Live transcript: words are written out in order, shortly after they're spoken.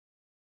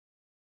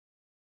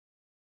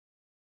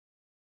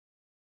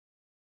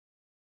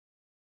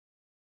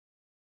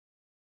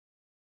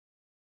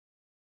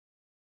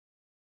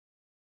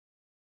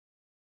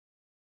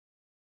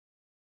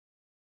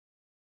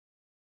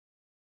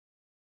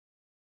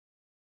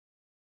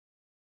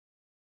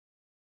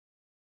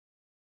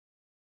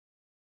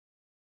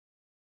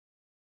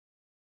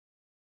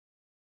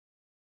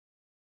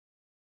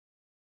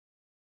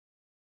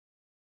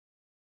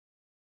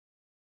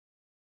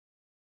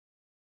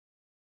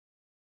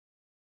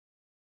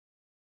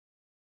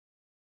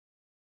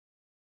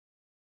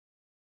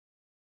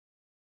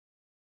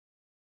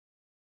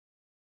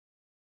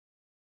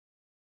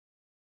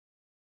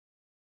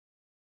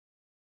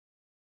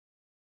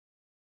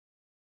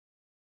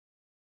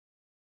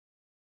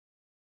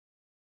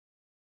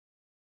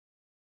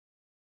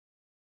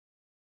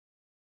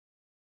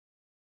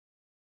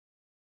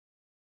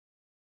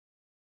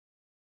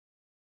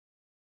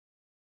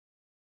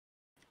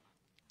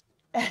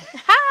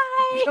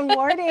Hi. Good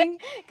morning.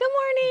 Good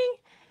morning.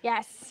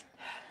 Yes.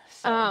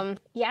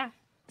 Yeah.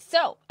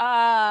 So,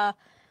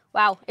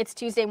 wow, it's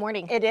Tuesday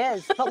morning. It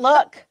is, but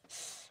look.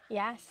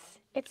 Yes.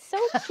 It's so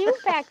cute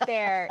back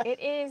there. It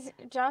is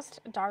just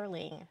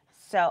darling.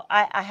 So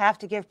I have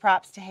to give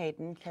props to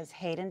Hayden because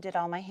Hayden did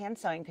all my hand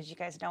sewing because you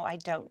guys know I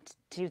don't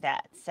do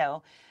that.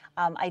 So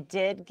I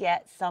did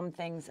get some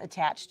things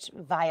attached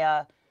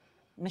via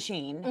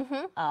machine.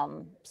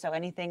 So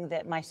anything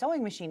that my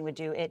sewing machine would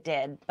do, it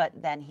did. But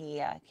then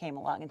he came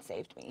along and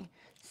saved me.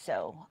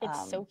 So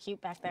It's so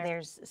cute back there.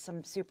 there's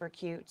some super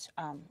cute.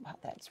 Wow,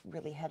 that's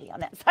really heavy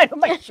on that side of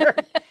my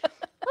shirt.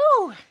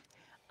 Woo!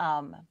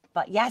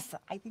 But yes,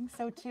 I think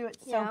so too.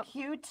 It's so Yep.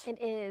 cute. It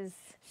is.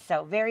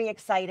 So very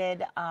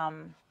excited.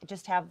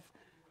 Just have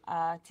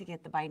to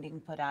get the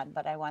binding put on,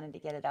 but I wanted to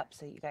get it up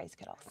so you guys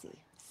could all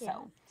see.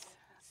 So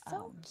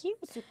So cute.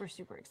 super,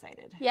 super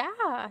excited.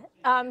 Yeah.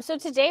 So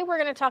today we're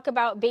going to talk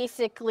about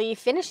basically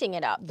finishing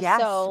it up. Yes,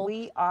 So,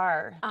 we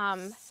are.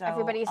 So,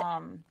 everybody's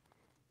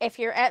if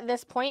you're at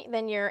this point,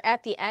 then you're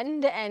at the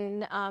end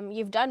and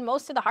you've done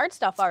most of the hard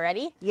stuff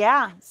already.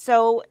 yeah.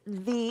 So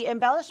the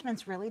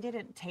embellishments really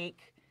didn't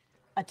take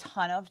a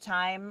ton of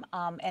time,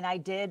 and I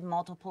did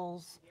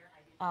multiples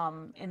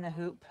in the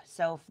hoop.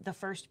 So the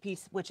first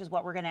piece, which is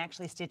what we're going to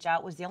actually stitch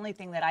out, was the only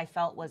thing that I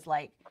felt was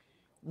like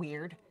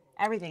weird.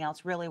 Everything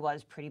else really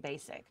was pretty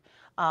basic,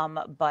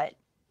 but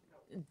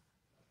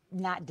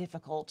not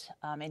difficult.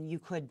 And you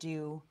could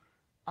do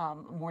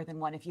more than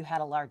one if you had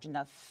a large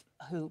enough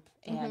hoop,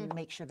 and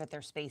make sure that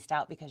they're spaced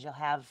out because you'll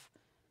have,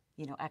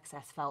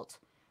 excess felt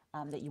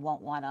that you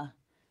won't want to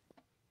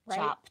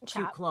chop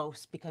too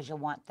close because you'll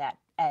want that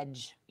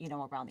edge,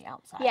 around the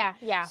outside.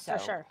 Yeah, So, for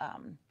sure.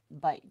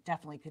 But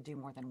definitely could do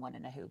more than one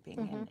in a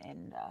hooping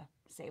and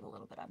save a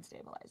little bit on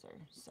stabilizer.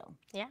 So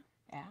Yeah.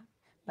 yeah,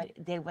 but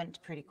they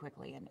went pretty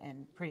quickly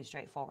and pretty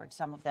straightforward.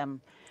 Some of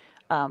them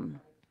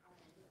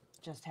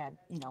just had,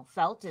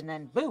 felt, and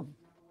then boom,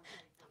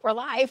 We're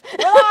live.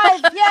 we're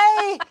live!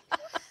 Yay!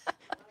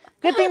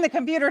 Good thing the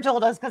computer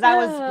told us because I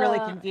was really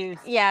confused.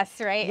 Yes,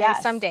 right. Yes.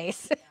 And some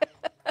days.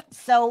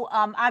 So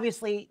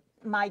obviously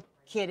my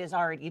kit has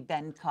already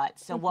been cut.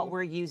 So what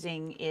we're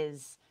using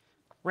is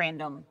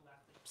random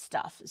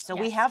stuff. So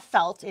we Yes. have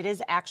felt. It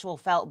is actual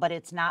felt, but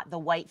it's not the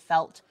white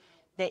felt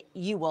that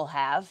you will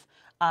have.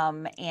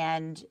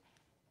 And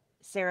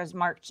Sarah's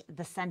marked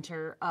the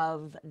center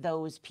of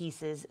those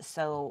pieces,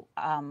 so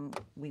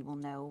we will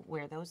know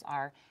where those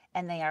are.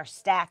 And they are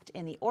stacked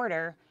in the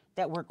order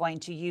that we're going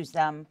to use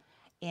them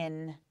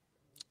in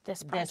This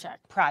this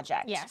project.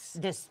 project, Yes.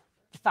 this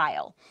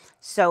file.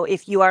 So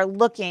if you are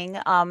looking,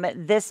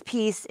 this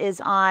piece is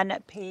on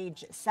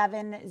page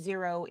 70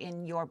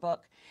 in your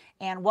book.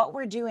 And what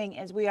we're doing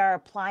is we are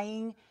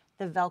applying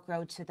the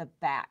Velcro to the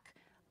back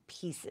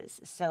pieces.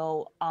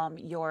 So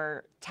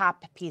your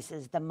top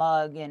pieces, the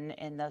mug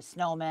and the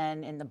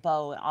snowman and the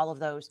bow and all of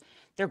those,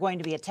 they're going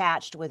to be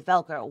attached with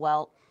Velcro.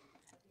 Well,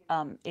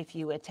 if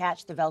you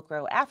attach the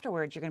Velcro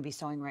afterwards, you're going to be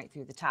sewing right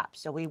through the top.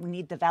 So we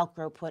need the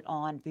Velcro put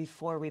on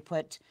before we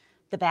put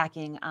the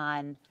backing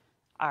on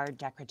our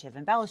decorative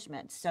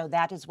embellishments. So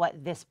that is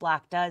what this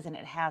block does, and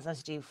it has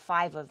us do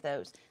 5 of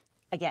those.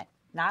 Again,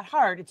 not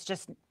hard, it's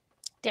just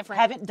Different.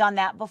 haven't done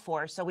that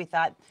before. So we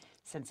thought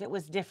since it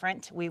was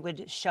different, we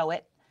would show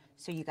it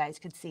so you guys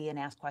could see and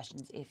ask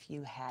questions if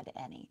you had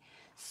any.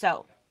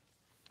 So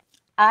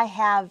I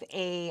have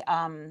a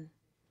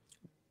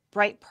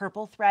bright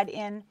purple thread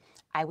in.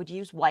 I would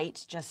use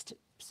white just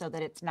so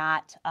that it's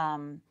not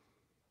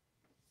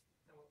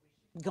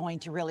going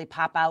to really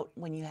pop out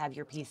when you have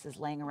your pieces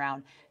laying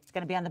around. It's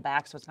going to be on the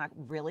back, so it's not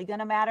really going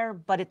to matter.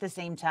 But at the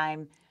same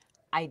time,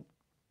 I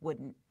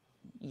wouldn't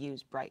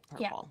use bright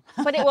purple.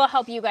 Yeah. But it will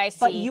help you guys see.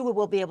 But you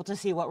will be able to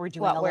see what we're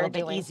doing What a we're little bit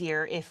doing.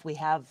 easier if we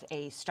have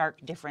a stark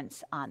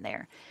difference on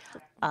there.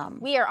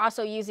 We are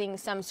also using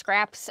some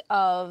scraps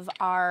of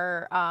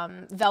our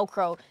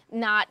Velcro,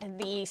 not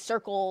the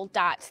circle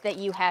dots that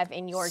you have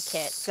in your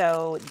kit.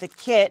 So the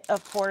kit,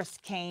 of course,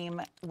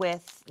 came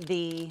with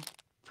the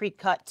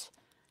pre-cut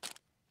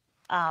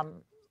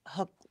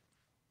hook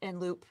and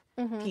loop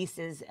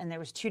pieces, and there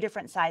was 2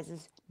 different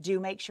sizes. Do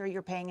make sure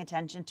you're paying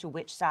attention to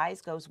which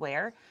size goes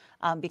where,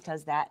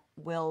 because that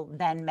will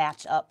then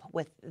match up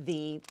with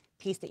the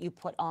piece that you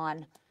put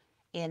on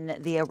in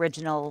the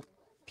original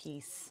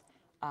piece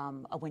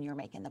when you're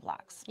making the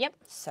blocks. Yep.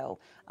 So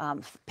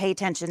pay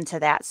attention to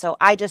that. So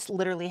I just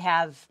literally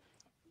have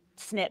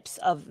snips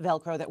of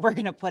Velcro that we're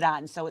going to put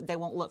on, so they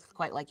won't look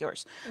quite like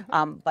yours.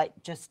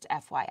 But just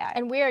FYI.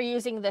 And we are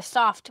using the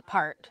soft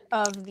part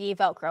of the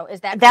Velcro. Is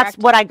that That's correct?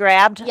 what I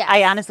grabbed. Yes.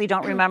 I honestly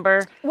don't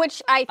remember.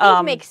 Which I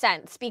think makes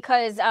sense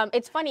because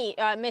it's funny,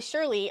 Miss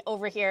Shirley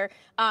over here,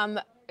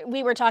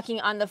 we were talking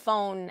on the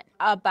phone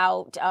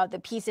about the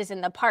pieces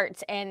and the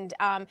parts. And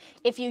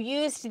if you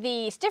used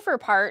the stiffer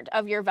part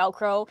of your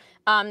Velcro,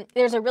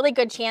 there's a really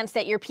good chance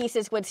that your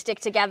pieces would stick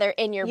together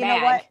in your You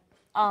bag. know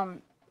what?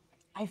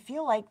 I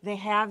feel like they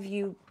have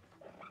you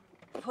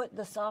put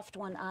the soft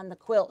one on the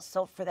quilt,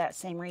 so for that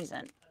same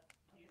reason.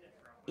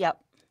 Yep.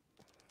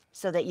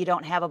 so that you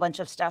don't have a bunch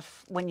of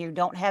stuff when you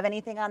don't have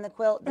anything on the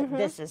quilt, that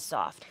this is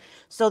soft.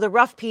 So the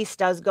rough piece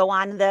does go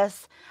on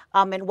this.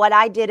 And what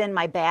I did in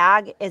my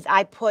bag is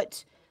I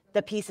put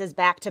the pieces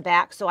back to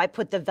back. So I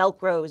put the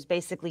Velcros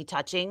basically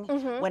touching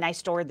when I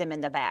stored them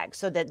in the bag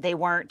so that they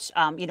weren't,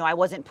 you know, I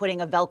wasn't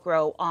putting a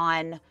Velcro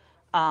on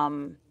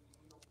the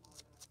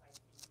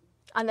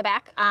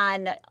back?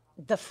 On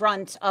the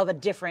front of a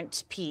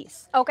different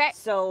piece. Okay.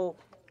 So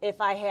if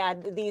I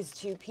had these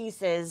two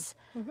pieces,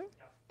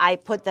 I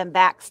put them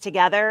backs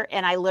together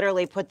and I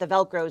literally put the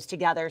Velcros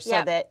together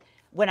so that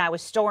when I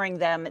was storing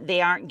them,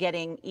 they aren't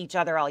getting each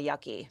other all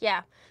yucky.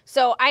 Yeah.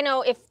 So I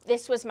know if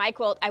this was my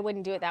quilt, I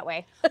wouldn't do it that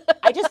way.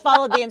 I just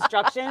followed the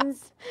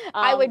instructions.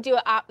 I would do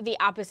it the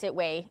opposite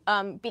way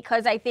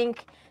because I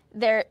think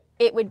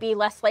it would be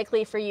less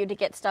likely for you to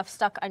get stuff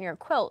stuck on your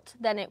quilt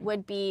than it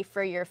would be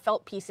for your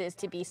felt pieces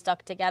to be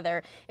stuck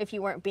together if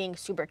you weren't being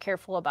super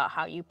careful about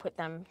how you put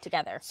them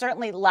together.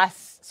 Certainly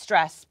less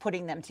stress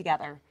putting them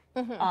together,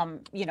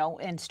 you know,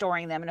 and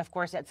storing them. And of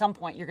course, at some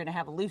point, you're going to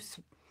have a loose,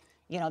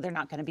 you know, they're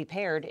not going to be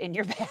paired in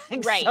your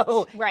bag. Right,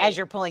 So right. as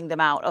you're pulling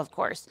them out, of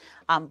course.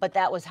 But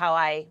that was how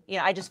I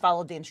just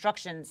followed the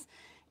instructions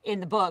in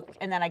the book,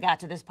 and then I got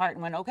to this part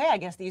and went, okay, I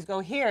guess these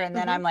go here. And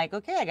then I'm like,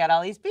 okay, I got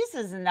all these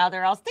pieces and now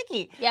they're all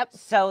sticky. Yep.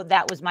 So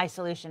that was my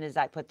solution, is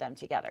I put them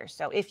together.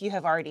 So if you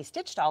have already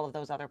stitched all of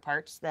those other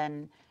parts,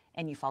 then,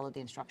 and you followed the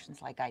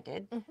instructions like I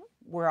did,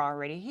 we're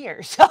already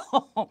here. So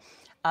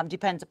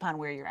depends upon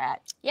where you're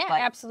at. Yeah, But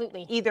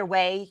absolutely. either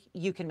way,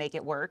 you can make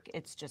it work.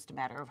 It's just a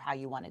matter of how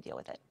you want to deal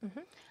with it.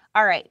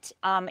 All right,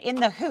 in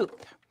the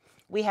hoop,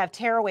 we have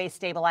tearaway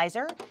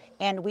stabilizer,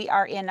 and we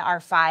are in our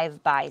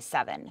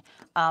 5x7.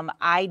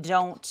 I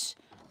don't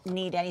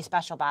need any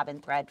special bobbin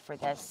thread for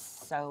this,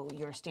 so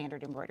your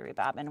standard embroidery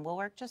bobbin will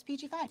work just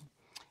peachy fine.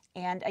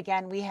 And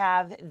again, we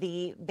have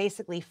the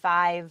basically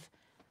 5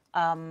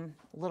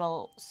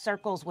 little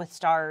circles with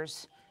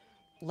stars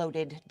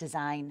loaded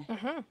design,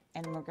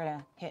 and we're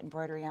gonna hit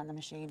embroidery on the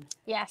machine.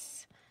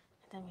 Yes.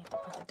 Then we have to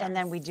put the And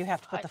then we do have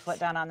to put the foot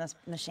down on this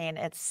machine.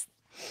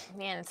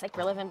 Man, it's like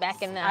we're living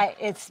back in the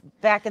It's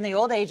back in the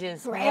old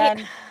ages, right.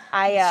 man.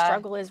 I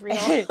struggle is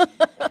real.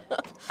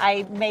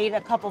 I made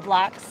a couple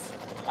blocks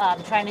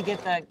trying to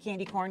get the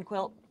candy corn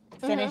quilt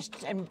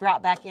finished and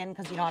brought back in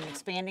because, you know, I'm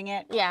expanding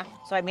it. Yeah.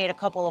 So I made a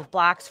couple of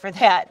blocks for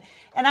that.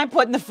 And I'm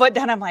putting the foot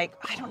down. I'm like,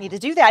 I don't need to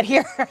do that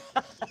here.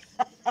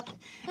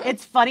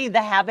 It's funny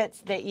the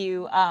habits that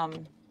you...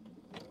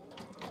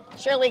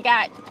 Shirley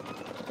got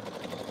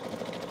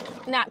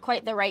not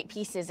quite the right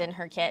pieces in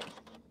her kit.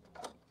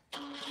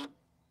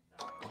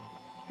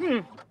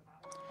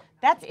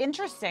 That's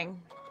interesting.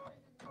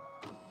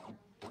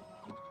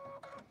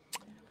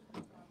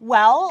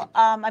 Well,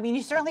 I mean,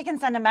 you certainly can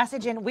send a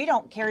message in. We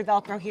don't carry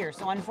Velcro here,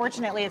 so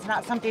unfortunately, it's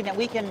not something that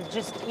we can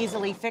just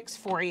easily fix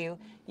for you.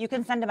 You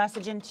can send a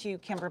message in to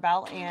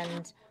Kimberbell,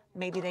 and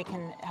maybe they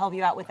can help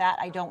you out with that.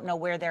 I don't know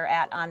where they're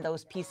at on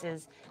those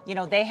pieces. You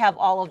know, they have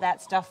all of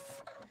that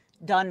stuff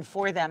done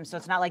for them, so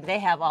it's not like they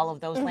have all of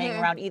those laying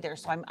around either.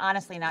 So I'm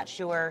honestly not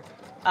sure.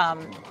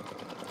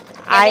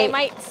 They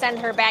might send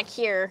her back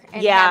here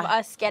and have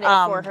us get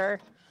it for her.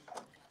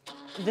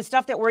 The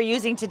stuff that we're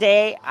using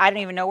today, I don't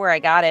even know where I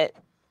got it.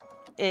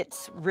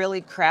 It's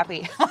really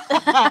crappy,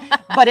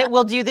 but it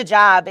will do the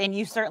job. And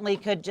you certainly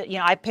could, you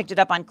know, I picked it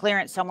up on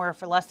clearance somewhere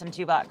for less than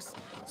 $2.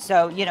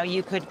 So, you know,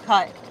 you could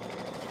cut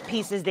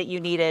pieces that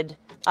you needed,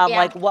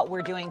 like what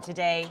we're doing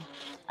today.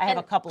 I have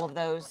a couple of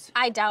those.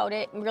 I doubt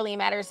it really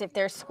matters if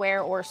they're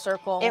square or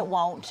circle. It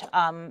won't.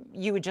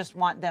 You would just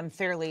want them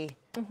fairly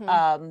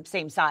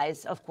same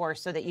size, of course,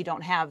 so that you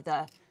don't have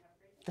the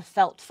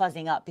felt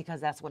fuzzing up,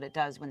 because that's what it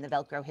does when the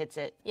Velcro hits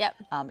it. Yep.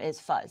 Is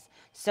fuzz.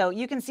 So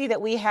you can see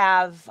that we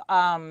have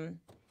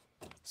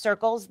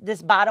circles.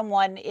 This bottom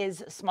one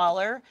is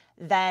smaller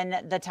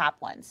than the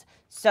top ones.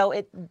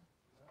 So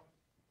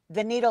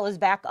the needle is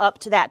back up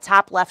to that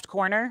top left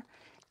corner,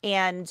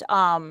 and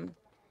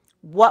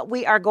what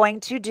we are going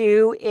to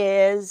do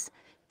is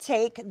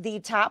take the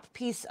top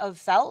piece of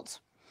felt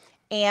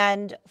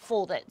and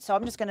fold it. So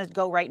I'm just going to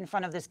go right in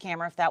front of this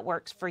camera if that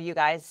works for you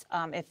guys.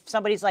 If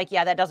somebody's like,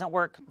 yeah, that doesn't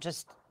work,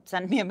 just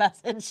send me a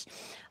message.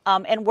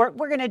 And what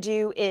we're going to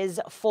do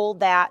is fold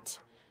that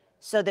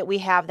so that we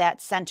have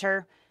that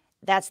center.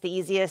 That's the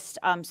easiest,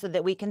 so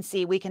that we can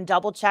see. We can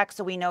double check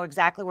so we know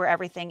exactly where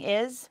everything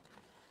is.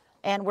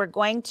 And we're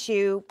going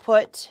to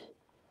put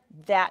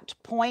that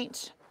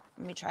point.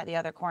 Let me try the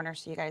other corner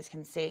so you guys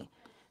can see.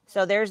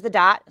 So there's the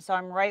dot. So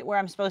I'm right where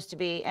I'm supposed to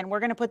be. And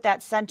we're going to put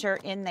that center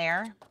in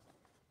there.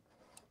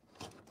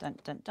 Dun,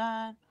 dun,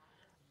 dun.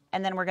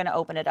 And then we're going to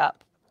open it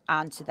up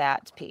onto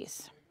that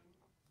piece.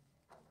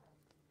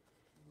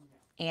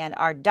 And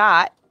our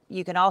dot,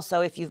 you can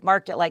also, if you've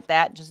marked it like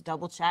that, just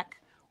double check.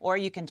 Or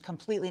you can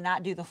completely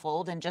not do the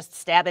fold and just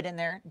stab it in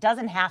there.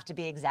 Doesn't have to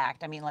be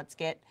exact. I mean,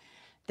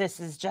 this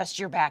is just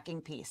your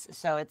backing piece.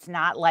 So it's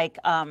not like,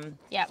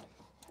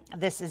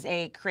 this is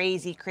a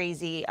crazy,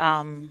 crazy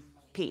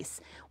piece.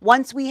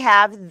 Once we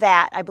have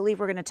that, I believe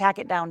we're going to tack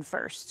it down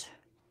first.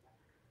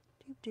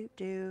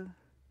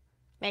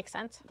 Makes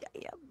sense.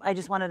 Yeah, I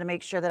just wanted to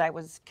make sure that I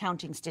was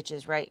counting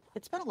stitches right.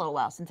 It's been a little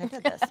while since I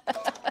did this.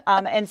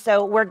 And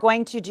so we're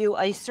going to do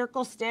a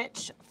circle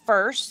stitch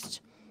first,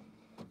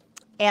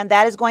 and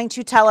that is going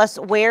to tell us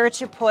where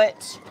to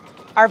put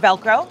our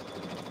Velcro.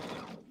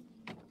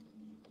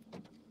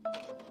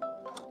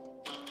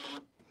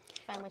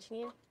 Find what you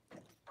need.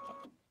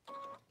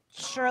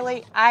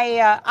 Shirley,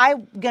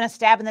 I'm going to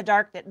stab in the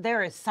dark that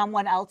there is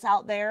someone else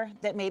out there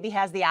that maybe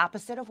has the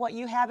opposite of what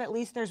you have. At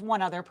least there's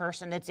one other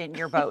person that's in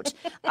your boat.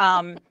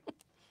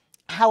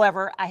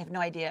 However, I have no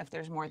idea if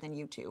there's more than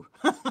you two,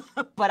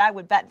 but I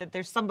would bet that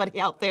there's somebody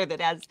out there that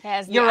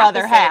has your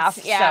other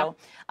half. Yeah. So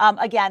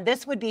again,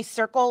 this would be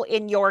circle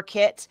in your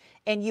kit,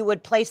 and you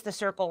would place the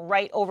circle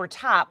right over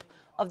top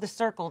of the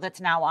circle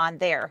that's now on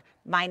there.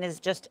 Mine is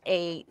just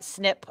a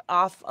snip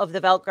off of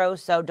the Velcro,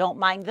 so don't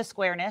mind the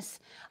squareness.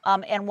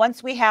 And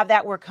once we have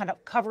that, we're kind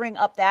of covering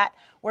up that.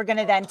 We're going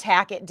to then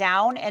tack it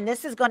down, and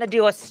this is going to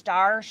do a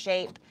star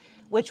shape,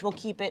 which will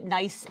keep it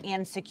nice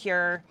and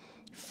secure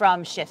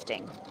from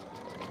shifting.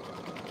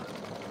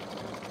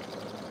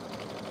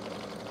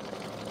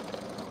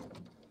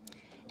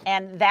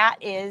 And that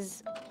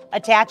is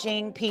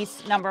attaching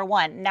piece number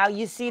one. Now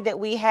you see that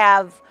we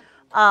have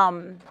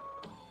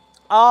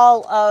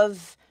all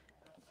of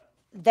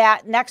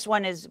that next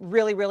one is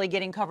really, really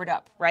getting covered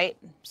up, right?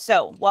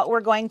 So what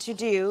we're going to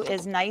do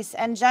is nice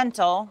and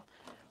gentle.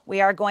 We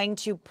are going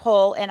to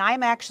pull, and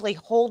I'm actually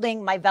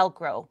holding my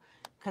Velcro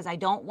because I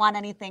don't want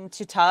anything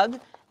to tug.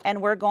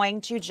 And we're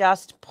going to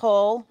just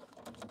pull,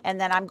 and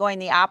then I'm going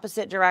the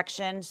opposite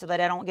direction so that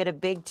I don't get a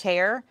big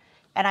tear.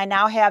 And I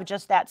now have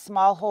just that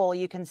small hole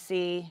you can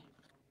see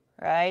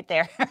right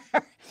there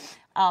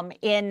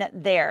in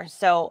there.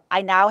 So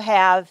I now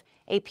have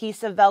a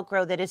piece of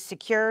Velcro that is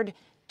secured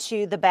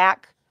to the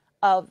back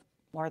of,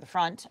 or the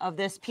front of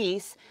this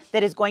piece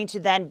that is going to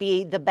then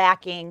be the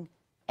backing,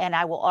 and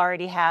I will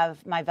already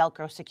have my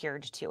Velcro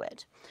secured to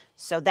it.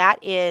 So that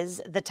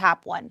is the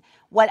top one.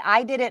 What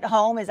I did at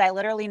home is I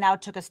literally now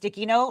took a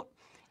sticky note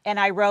and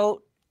I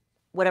wrote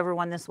whatever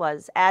one this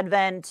was,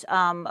 Advent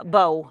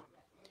bow.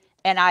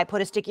 And I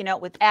put a sticky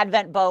note with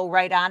Advent bow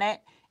right on it,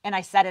 and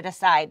I set it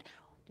aside.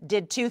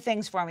 Did two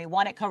things for me.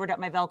 One, it covered up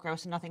my Velcro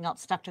so nothing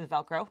else stuck to the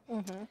Velcro.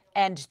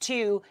 And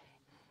two,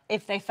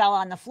 if they fell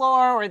on the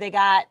floor or they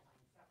got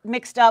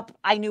mixed up,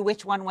 I knew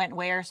which one went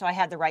where, so I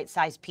had the right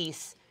size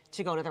piece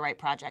to go to the right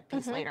project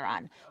piece later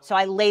on. So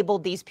I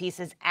labeled these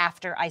pieces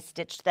after I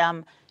stitched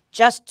them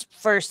just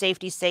for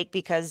safety's sake,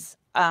 because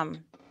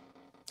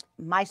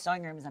my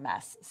sewing room is a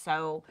mess.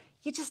 So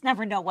you just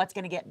never know what's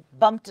going to get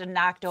bumped and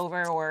knocked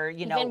over, or,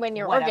 you know, even when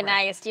you're whatever.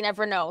 organized, you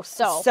never know.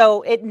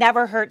 So it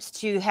never hurts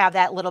to have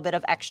that little bit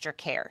of extra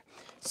care.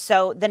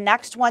 So the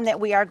next one that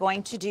we are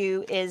going to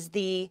do is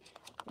the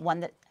one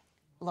that,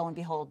 lo and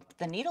behold,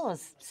 the needle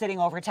is sitting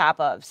over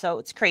top of. So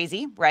it's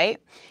crazy, right?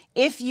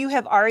 If you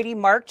have already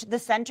marked the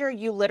center,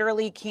 you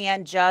literally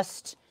can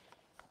just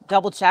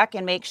double check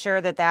and make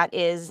sure that that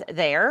is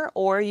there,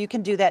 or you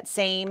can do that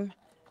same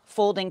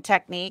folding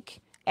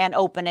technique and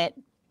open it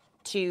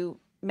to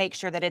make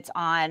sure that it's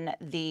on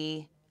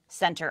the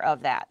center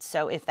of that.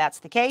 So if that's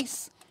the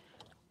case,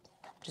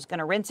 I'm just going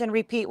to rinse and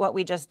repeat what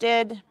we just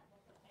did.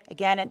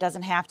 Again, it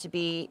doesn't have to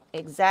be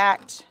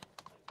exact.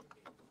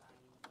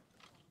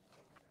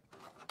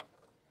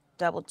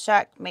 Double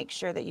check, make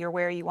sure that you're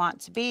where you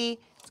want to be.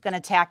 It's going to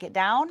tack it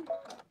down.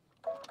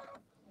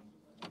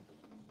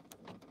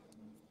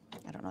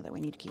 I don't know that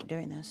we need to keep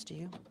doing this, do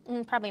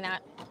you? Probably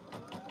not.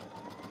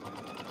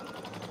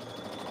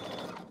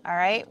 All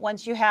right,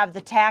 once you have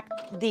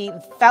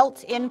the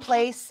felt in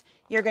place,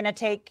 you're going to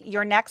take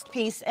your next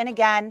piece, and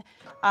again,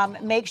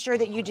 make sure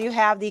that you do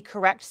have the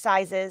correct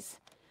sizes.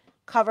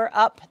 Cover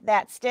up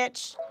that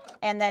stitch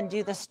and then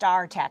do the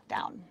star tack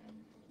down.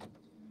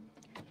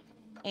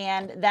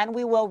 And then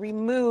we will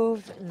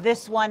remove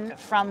this one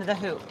from the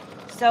hoop.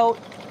 So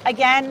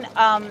again,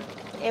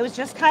 it was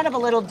just kind of a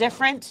little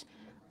different.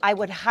 I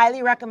would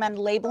highly recommend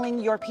labeling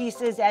your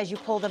pieces as you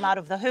pull them out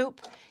of the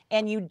hoop.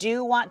 And you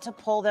do want to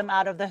pull them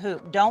out of the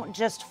hoop. Don't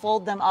just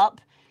fold them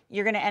up.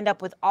 You're going to end up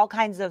with all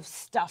kinds of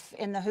stuff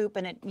in the hoop,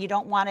 and you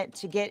don't want it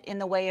to get in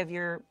the way of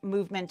your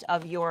movement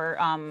of your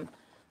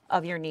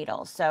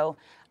needle. So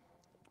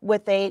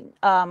with a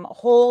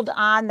hold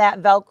on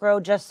that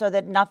Velcro just so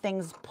that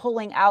nothing's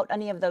pulling out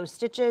any of those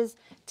stitches,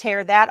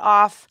 tear that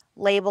off,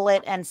 label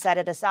it, and set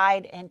it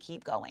aside, and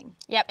keep going.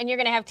 Yep, and you're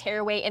going to have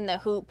tearaway in the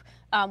hoop,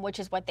 which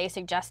is what they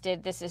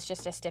suggested. This is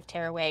just a stiff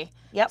tearaway.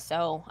 Yep.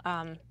 So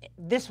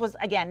this was,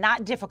 again,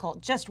 not difficult,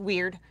 just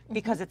weird,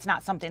 because it's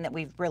not something that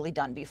we've really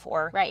done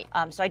before. Right.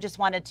 So I just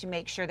wanted to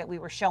make sure that we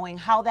were showing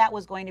how that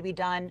was going to be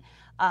done.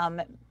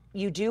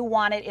 You do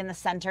want it in the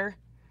center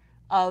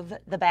of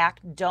the back.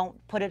 Don't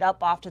put it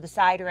up off to the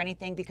side or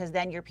anything, because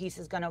then your piece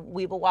is going to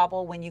weeble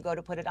wobble when you go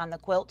to put it on the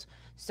quilt.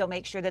 So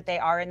make sure that they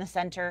are in the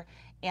center,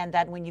 and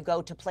then when you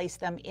go to place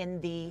them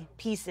in the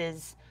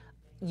pieces,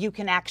 you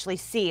can actually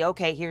see,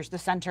 okay, here's the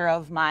center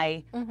of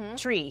my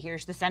tree,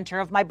 here's the center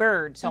of my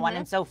bird, so on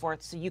and so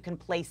forth. So you can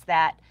place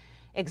that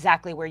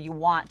exactly where you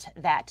want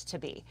that to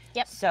be.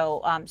 Yep.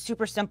 So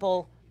super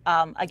simple,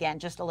 Again,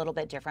 just a little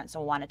bit different.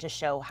 So I wanted to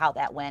show how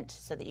that went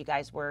so that you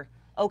guys were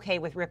okay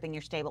with ripping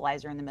your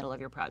stabilizer in the middle of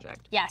your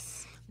project.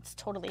 Yes, it's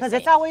totally Because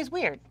safe. it's always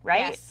weird,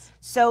 right? Yes.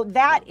 So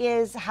that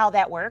is how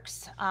that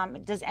works.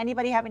 Does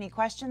anybody have any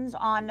questions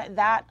on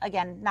that?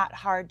 Again, not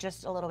hard,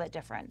 just a little bit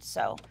different.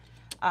 So,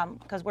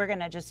 because we're going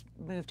to just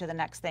move to the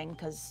next thing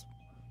because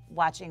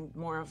watching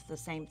more of the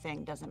same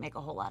thing doesn't make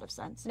a whole lot of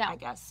sense, No. I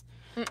guess.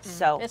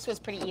 So This was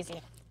pretty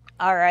easy.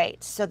 all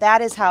right, so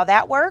that is how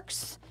that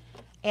works.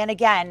 And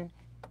again,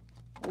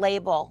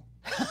 label.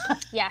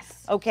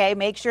 Yes. Okay,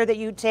 make sure that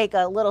you take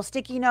a little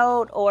sticky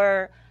note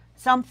or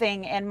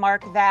something and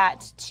mark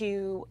that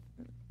to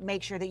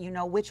make sure that you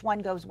know which one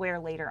goes where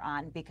later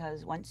on,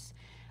 because once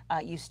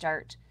you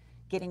start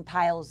getting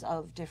piles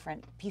of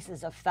different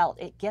pieces of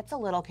felt, it gets a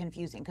little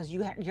confusing because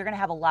you're going to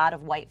have a lot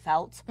of white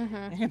felt. And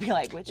you're going to be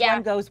like, which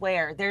one goes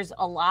where? There's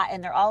a lot,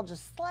 and they're all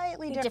just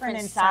slightly different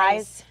in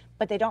size,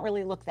 but they don't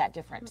really look that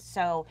different.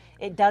 So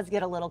it does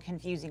get a little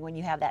confusing when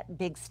you have that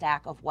big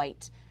stack of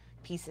white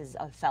pieces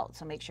of felt.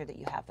 So make sure that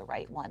you have the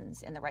right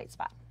ones in the right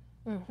spot.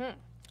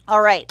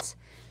 All right.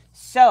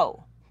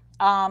 So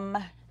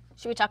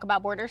should we talk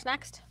about borders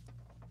next?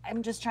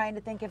 I'm just trying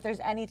to think if there's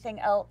anything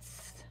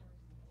else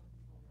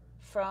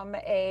from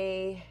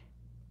a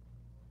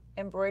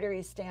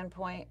embroidery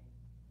standpoint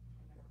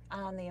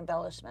on the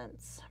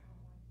embellishments.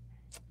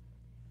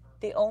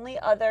 The only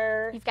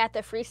other, You've got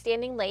the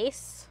freestanding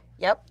lace.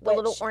 yep, the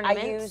little which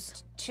ornaments. I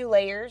used 2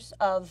 layers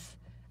of,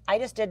 I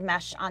just did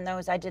mesh on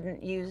those. I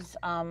didn't use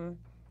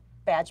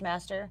Badge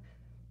Master,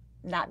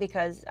 not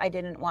because I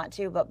didn't want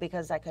to, but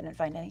because I couldn't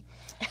find any.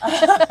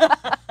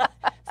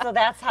 So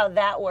that's how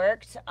that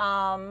worked.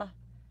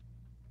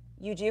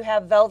 You do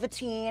have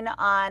velveteen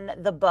on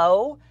the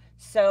bow.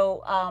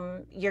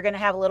 So you're going to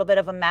have a little bit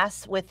of a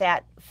mess with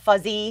that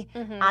fuzzy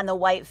on the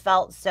white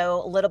felt.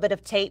 So a little bit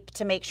of tape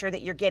to make sure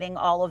that you're getting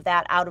all of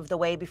that out of the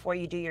way before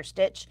you do your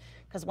stitch.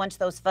 Because once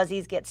those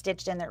fuzzies get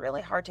stitched in, they're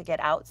really hard to get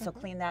out. So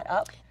clean that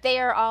up. They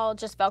are all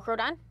just Velcroed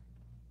on?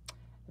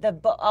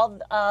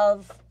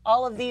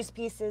 All of these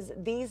pieces,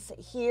 these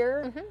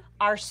here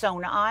are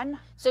sewn on.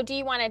 So do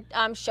you want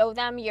to show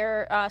them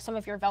your some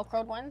of your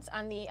Velcroed ones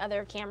on the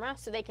other camera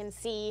so they can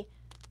see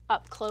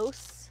up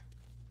close?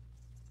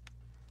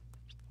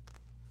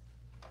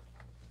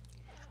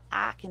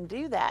 I can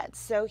do that.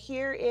 So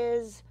here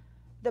is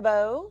the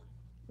bow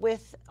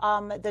with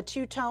the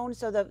 2-tone.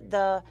 So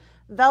the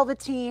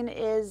velveteen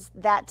is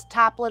that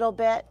top little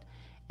bit,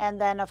 and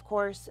then of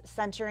course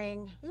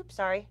centering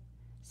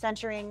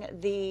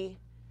the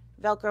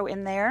Velcro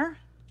in there.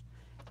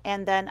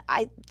 And then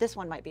this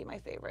one might be my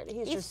favorite.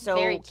 He's just so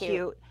very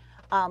cute.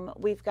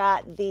 We've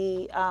got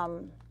the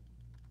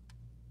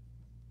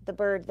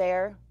bird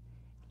there,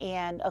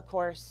 and of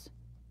course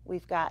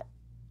we've got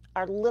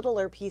our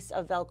littler piece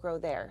of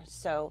Velcro there.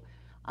 So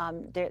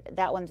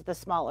that one's the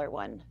smaller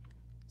one.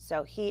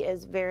 So he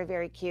is very,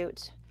 very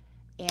cute.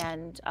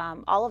 And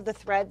all of the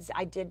threads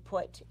I did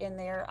put in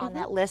there on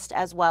that list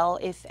as well.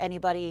 If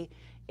anybody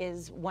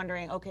is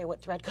wondering, okay, what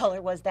thread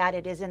color was that?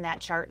 It is in that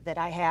chart that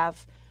I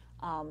have.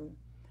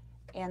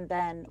 And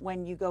then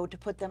when you go to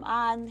put them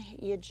on,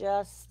 you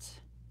just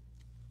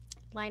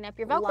line up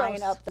your Velcros.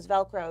 Line up those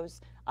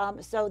Velcros.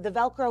 So the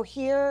Velcro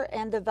here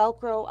and the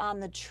Velcro on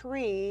the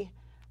tree,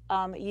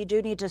 you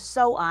do need to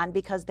sew on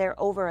because they're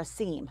over a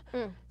seam.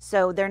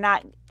 So they're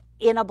not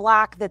in a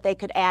block that they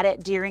could add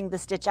it during the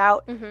stitch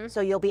out.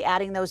 So you'll be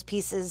adding those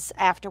pieces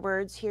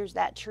afterwards. Here's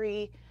that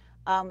tree.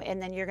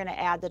 And then you're going to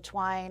add the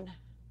twine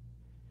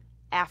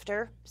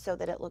after so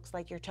that it looks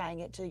like you're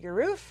tying it to your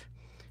roof,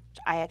 which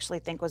I actually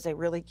think was a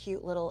really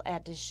cute little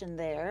addition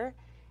there.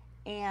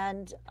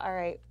 And all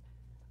right,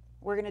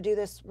 we're going to do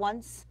this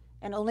once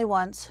and only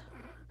once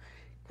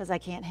because I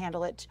can't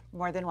handle it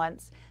more than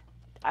once.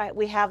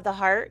 We have the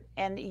heart,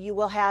 and you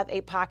will have a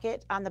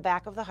pocket on the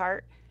back of the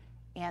heart.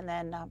 And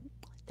then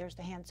there's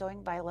the hand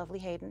sewing by Lovely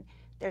Hayden.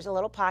 There's a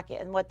little pocket,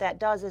 and what that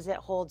does is it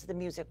holds the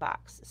music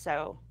box.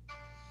 So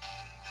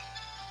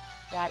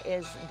that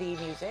is the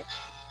music.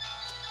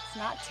 It's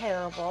not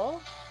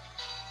terrible.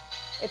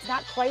 It's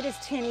not quite as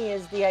tinny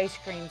as the ice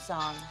cream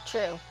song.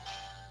 True.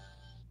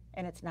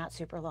 And it's not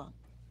super long,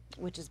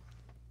 which is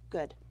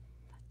good.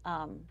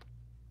 And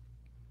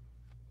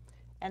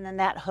then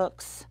that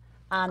hooks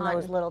on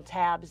those little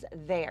tabs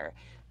there.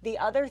 The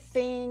other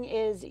thing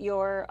is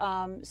your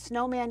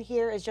snowman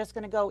here is just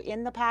going to go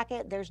in the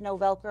pocket. There's no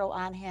Velcro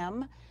on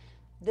him.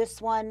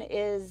 This one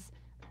is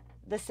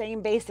the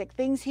same basic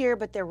things here,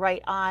 but they're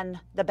right on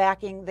the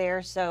backing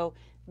there. So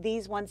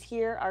these ones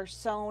here are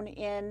sewn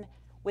in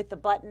with the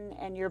button,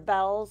 and your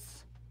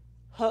bells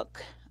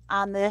hook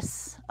on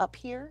this up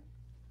here.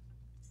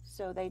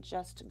 So they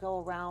just go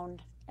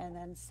around and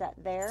then set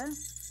there.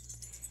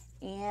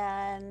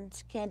 And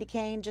candy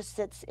cane just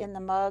sits in the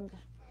mug.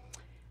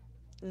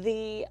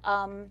 The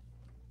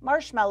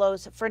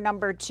marshmallows for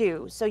number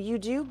 2. So you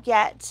do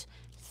get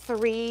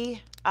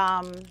 3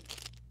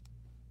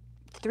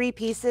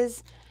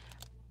 pieces.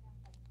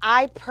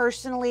 I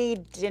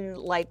personally didn't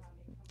like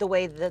the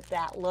way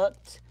that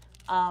looked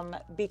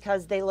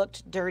because they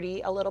looked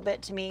dirty a little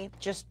bit to me.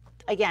 Just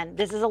again,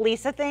 this is a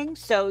Lisa thing,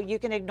 so you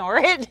can ignore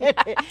it.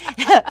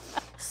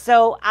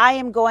 So I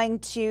am going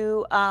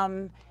to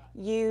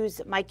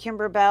use my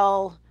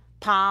Kimberbell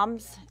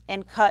palms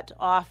and cut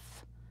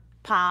off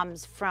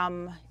palms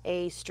from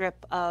a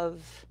strip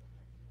of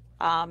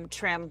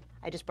trim.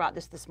 I just brought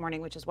this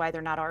morning, which is why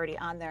they're not already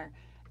on there,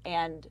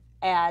 and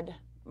add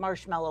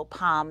marshmallow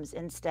palms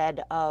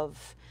instead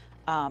of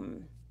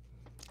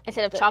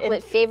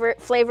chocolate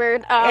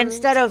flavored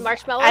instead of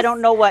marshmallows. I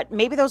don't know what,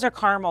 maybe those are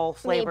caramel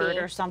flavored Maybe.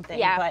 or something.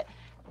 Yeah. But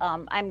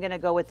I'm gonna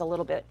go with a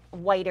little bit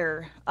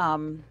whiter.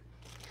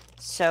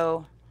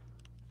 So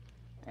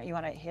you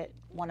want to hit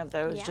one of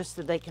those just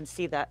so they can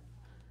see that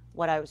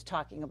what I was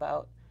talking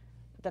about.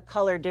 The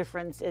color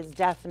difference is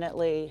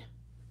definitely.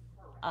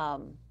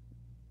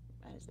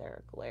 Is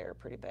there a glare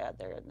pretty bad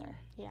there in there?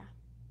 Yeah.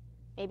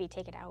 Maybe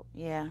take it out.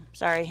 Yeah.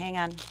 Sorry. Hang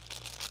on.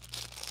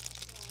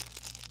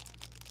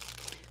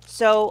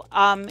 So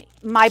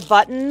my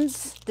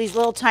buttons, these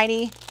little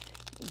tiny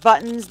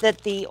buttons that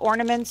the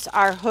ornaments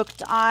are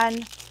hooked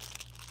on,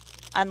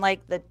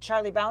 unlike the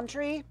Charlie Brown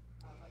tree,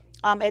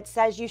 it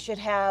says you should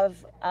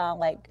have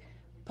like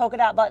polka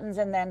dot buttons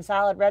and then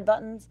solid red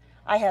buttons.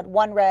 I had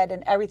one red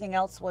and everything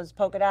else was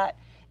polka dot.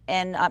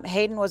 And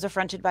Hayden was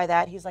affronted by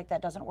that. He's like,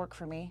 that doesn't work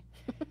for me.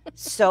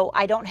 So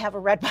I don't have a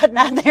red button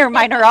on there.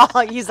 Mine are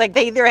all, he's like,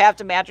 they either have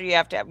to match or you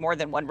have to have more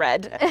than one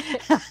red.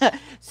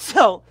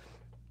 So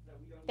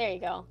there you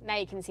go. Now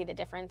you can see the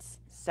difference.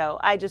 So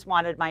I just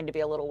wanted mine to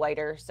be a little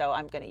whiter, so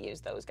I'm going to use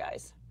those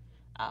guys.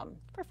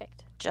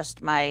 Perfect.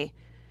 Just my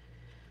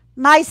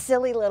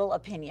silly little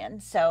opinion.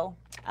 So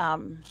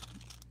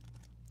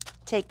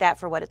take that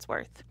for what it's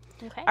worth.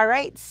 Okay. All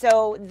right,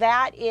 so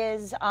that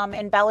is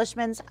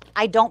embellishments.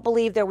 I don't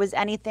believe there was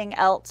anything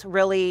else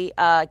really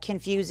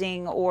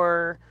confusing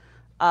or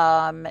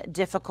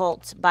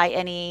difficult by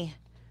any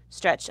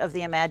stretch of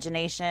the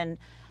imagination.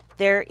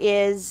 There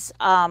is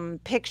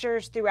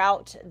pictures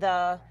throughout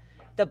the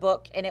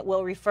book, and it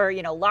will refer,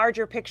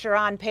 larger picture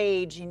on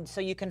page, and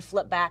so you can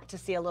flip back to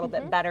see a little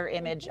bit better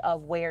image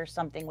of where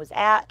something was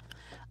at.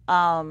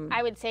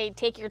 I would say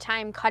take your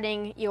time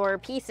cutting your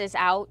pieces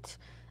out,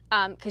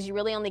 because you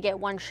really only get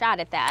one shot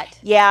at that.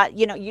 Yeah,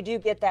 you do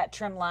get that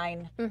trim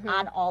line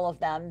on all of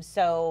them,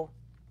 so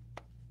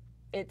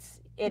it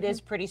is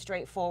pretty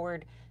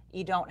straightforward.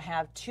 You don't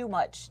have too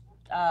much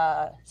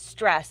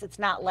stress. It's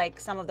not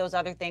like some of those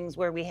other things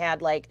where we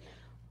had like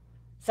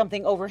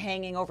something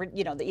overhanging over,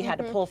 that you had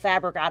to pull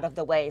fabric out of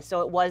the way.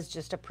 So it was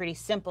just a pretty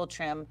simple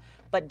trim,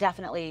 but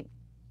definitely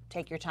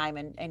take your time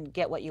and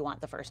get what you want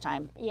the first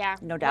time. Yeah,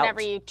 no doubt.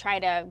 Whenever you try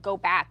to go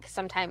back,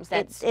 sometimes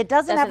it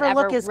doesn't ever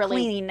look as really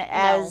clean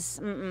as.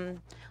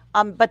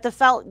 But the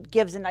felt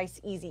gives a nice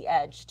easy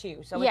edge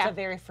too, so it's a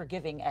very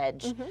forgiving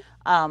edge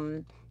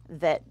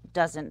that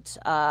doesn't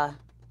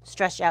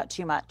stress you out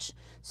too much.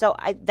 So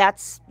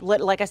that's,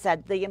 like I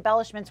said, the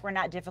embellishments were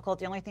not difficult.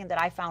 The only thing that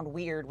I found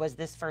weird was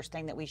this first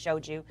thing that we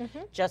showed you,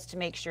 just to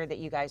make sure that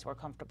you guys were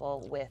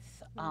comfortable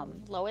with.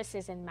 Lois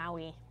is in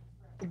Maui.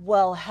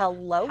 Well,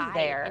 hello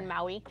there. In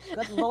Maui.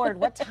 Good Lord,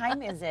 what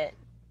time is it?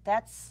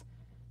 That's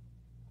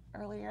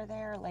earlier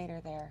there or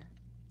later there?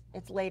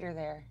 It's later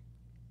there.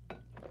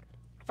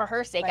 For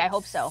her sake, like I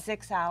hope so.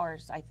 6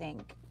 hours, I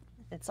think.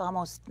 It's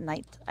almost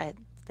night. I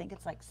think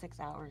it's like 6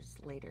 hours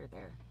later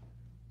there,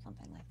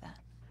 something like that.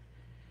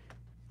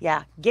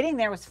 Yeah, getting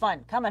there was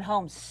fun. Coming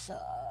home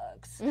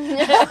sucks.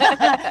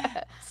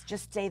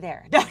 Just stay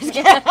there. No, just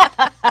kidding.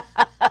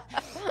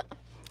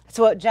 That's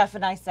what Jeff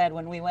and I said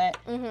when we went.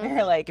 We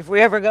were like, if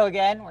we ever go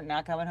again, we're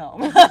not coming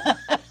home.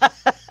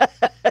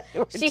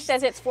 She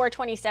says it's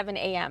 4:27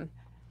 a.m.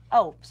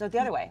 Oh, so the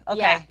other way. Okay.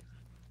 Yeah.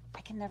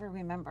 I can never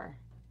remember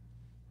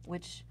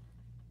which.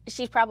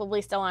 She's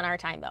probably still on our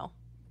time, though.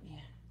 Yeah.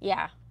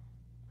 Yeah.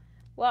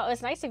 Well, it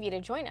was nice of you to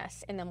join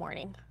us in the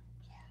morning.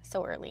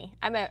 So early.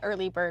 I'm an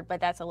early bird, but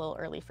that's a little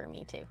early for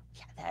me too.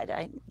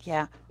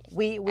 Yeah,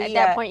 we at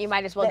that point you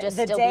might as well just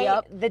still be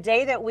up. The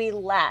day that we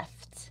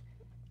left,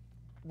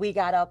 we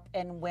got up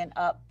and went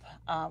up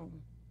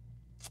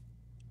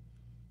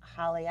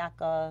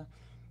Haleakala,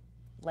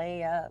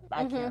 I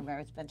can't remember.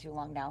 It's been too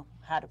long now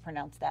how to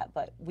pronounce that,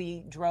 but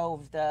we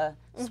drove the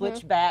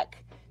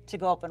switchback to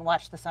go up and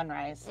watch the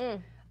sunrise,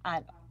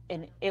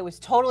 and it was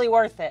totally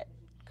worth it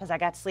because I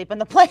got to sleep in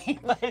the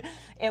plane. But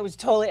it was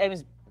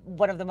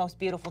one of the most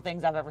beautiful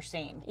things I've ever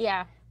seen.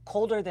 Yeah.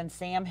 Colder than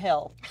Sam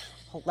Hill,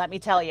 let me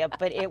tell you,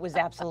 but it was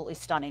absolutely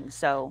stunning.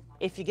 So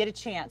if you get a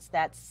chance,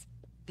 that's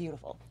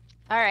beautiful.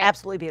 All right.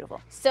 Absolutely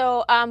beautiful.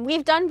 So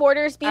we've done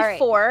borders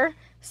before. Right.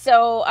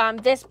 So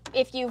this,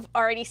 if you've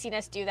already seen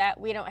us do that,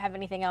 we don't have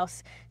anything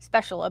else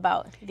special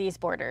about these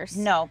borders.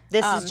 No,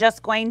 this is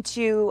just going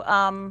to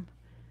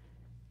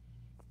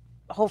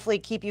hopefully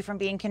keep you from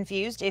being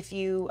confused if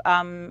you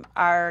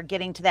are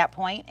getting to that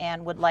point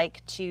and would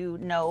like to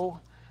know.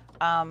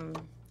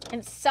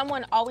 And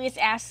someone always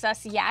asks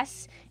us,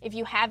 yes, if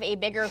you have a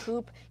bigger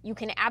hoop, you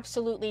can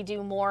absolutely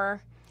do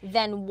more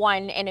than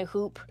one in a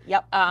hoop.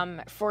 Yep.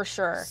 For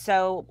sure.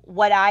 So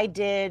what I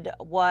did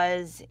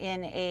was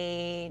in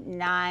a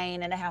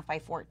 9.5 by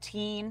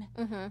 14.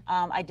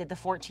 I did the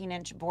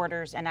 14-inch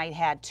borders, and I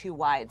had 2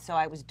 wide, so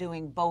I was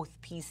doing both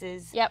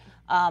pieces. Yep.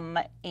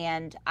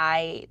 And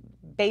I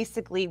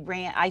basically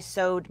I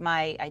sewed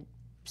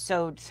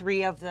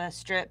 3 of the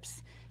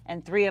strips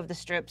and 3 of the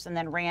strips, and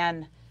then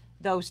ran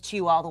those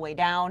 2 all the way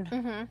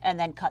down, and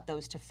then cut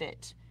those to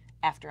fit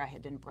after I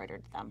had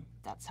embroidered them.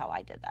 That's how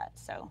I did that.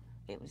 So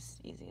it was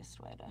the easiest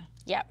way to.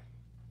 Yep.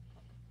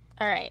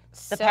 All right.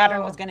 The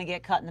pattern was going to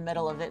get cut in the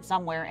middle of it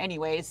somewhere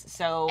anyways,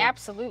 so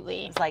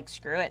absolutely. it's like,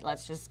 screw it,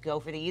 let's just go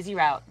for the easy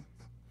route.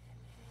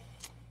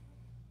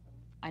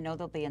 I know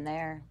they'll be in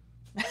there.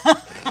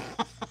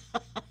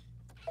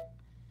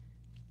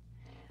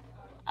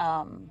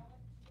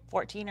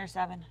 14 or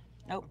 7?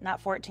 Nope,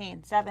 not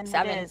 14. 7.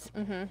 7. It is.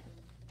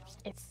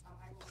 It's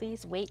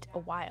please wait a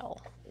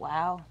while.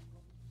 Wow.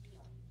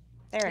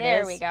 There it is.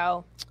 There we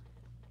go.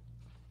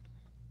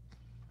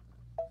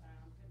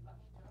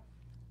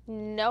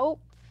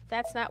 Nope,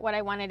 that's not what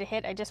I wanted to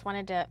hit. I just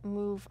wanted to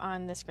move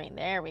on the screen.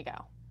 There we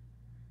go.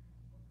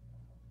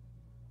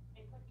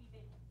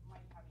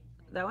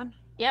 That one?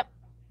 Yep.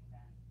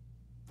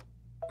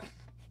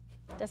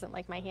 Doesn't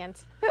like my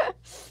hands.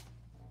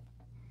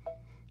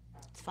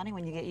 It's funny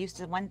when you get used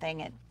to one thing,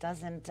 it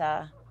doesn't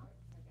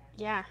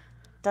Yeah.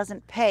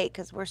 doesn't pay,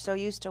 because we're so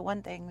used to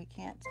one thing we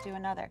can't do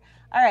another.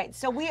 All right,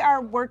 so we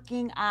are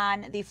working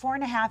on the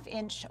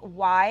 4.5-inch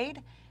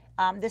wide.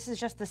 This is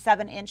just the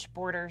 7-inch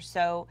border,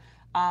 so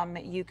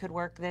you could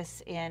work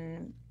this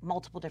in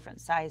multiple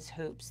different size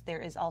hoops.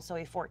 There is also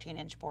a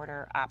 14-inch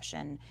border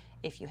option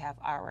if you have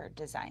our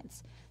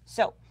designs.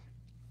 So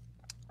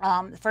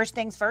first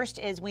things first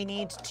is we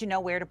need to know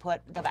where to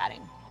put the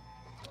batting.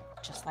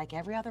 Just like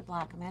every other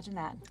block, imagine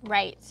that.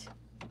 Right.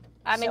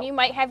 And you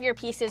might have your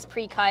pieces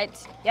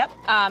pre-cut. Yep.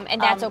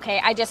 And that's okay.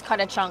 I just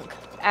cut a chunk.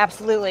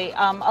 Absolutely.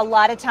 A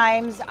lot of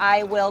times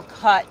I will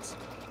cut,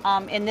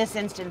 in this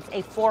instance,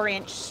 a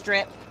 4-inch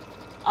strip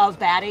of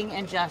batting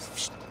and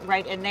just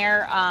right in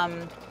there.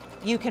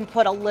 You can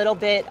put a little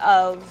bit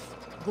of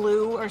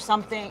glue or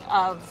something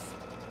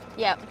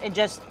and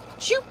just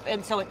shoop,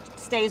 and so it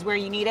stays where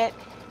you need it,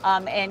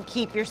 and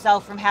keep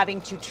yourself from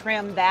having to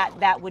trim that.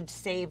 That would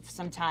save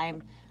some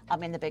time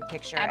in the big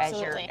picture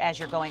as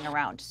you're going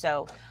around.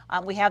 So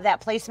we have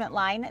that placement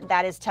line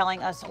that is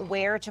telling us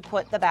where to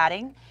put the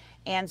batting,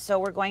 and so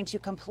we're going to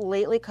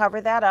completely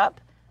cover that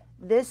up.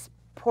 This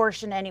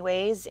portion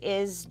anyways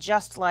is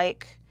just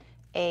like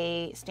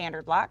a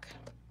standard block.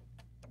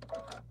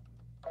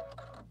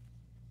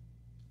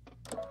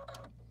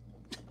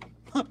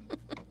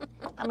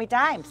 How many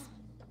times?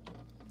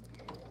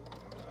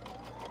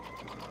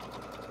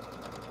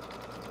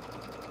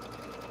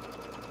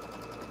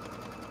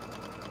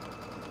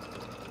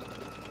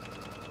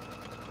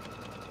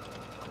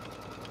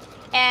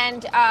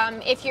 And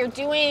if you're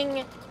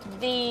doing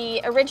the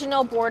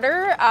original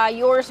border,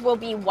 yours will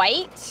be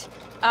white.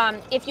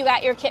 If you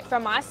got your kit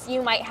from us,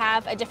 you might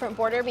have a different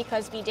border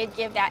because we did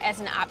give that as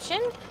an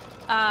option.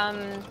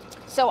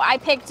 So I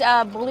picked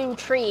blue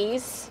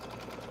trees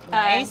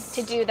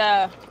to do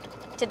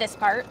to this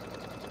part.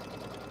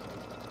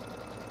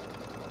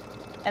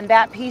 And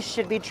that piece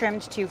should be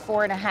trimmed to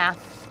 4.5.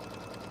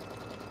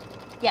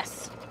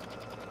 Yes.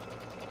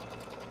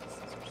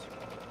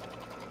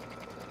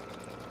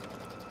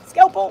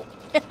 Scalpel.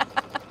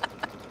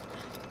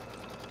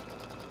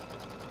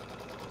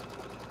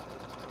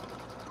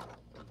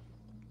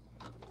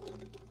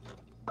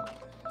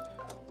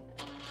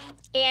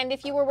 And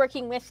if you were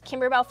working with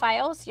Kimberbell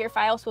files, your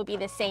files will be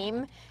the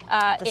same.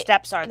 The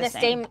steps are the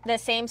same. The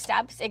same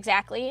steps,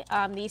 exactly.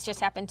 These just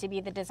happen to be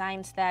the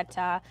designs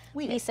that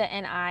Lisa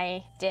and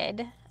I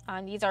did.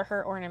 These are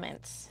her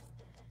ornaments.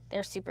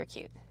 They're super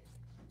cute.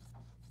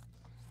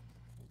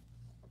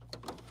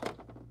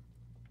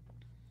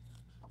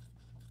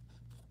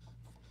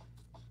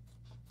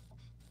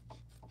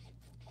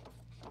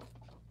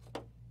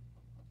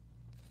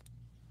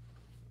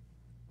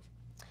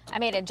 I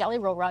made a jelly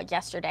roll rug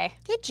yesterday.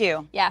 Did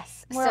you?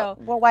 Yes. Well,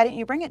 why didn't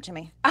you bring it to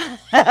me?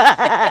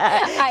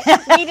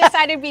 We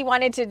decided we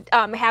wanted to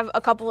have a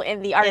couple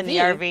in the RV. In the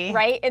RV.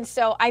 Right? And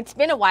so it's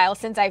been a while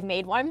since I've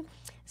made one.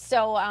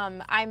 So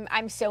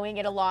I'm sewing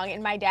it along,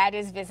 and my dad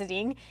is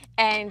visiting,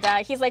 and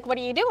he's like, "What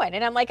are you doing?"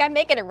 And I'm like, "I'm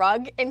making a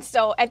rug." And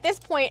so at this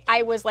point,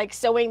 I was like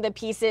sewing the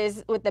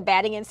pieces with the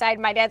batting inside.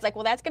 My dad's like,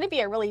 "Well, that's going to be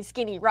a really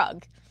skinny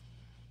rug."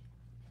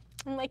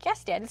 I'm like,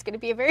 "Yes, Dad, it's going to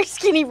be a very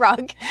skinny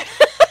rug."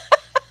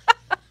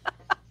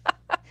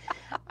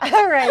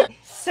 All right,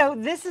 so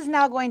this is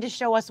now going to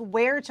show us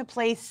where to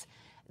place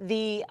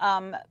the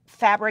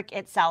fabric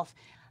itself.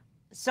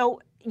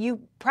 So you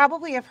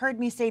probably have heard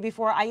me say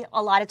before, I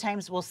a lot of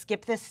times will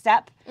skip this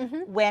step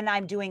when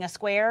I'm doing a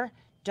square.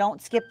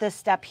 Don't skip this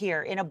step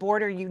here. In a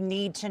border, you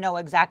need to know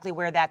exactly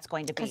where that's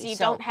going to be. Because you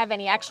don't have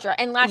any extra,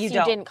 unless you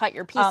didn't cut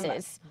your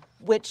pieces.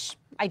 Which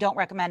I don't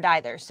recommend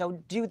either,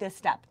 so do this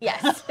step.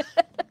 Yes.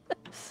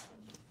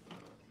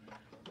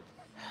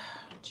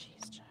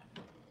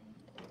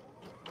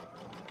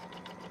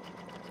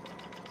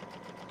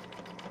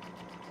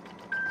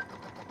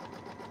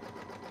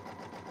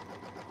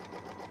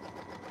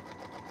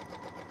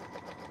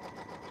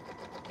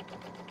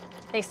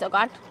 They still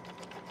gone?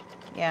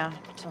 Yeah,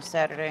 till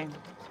Saturday.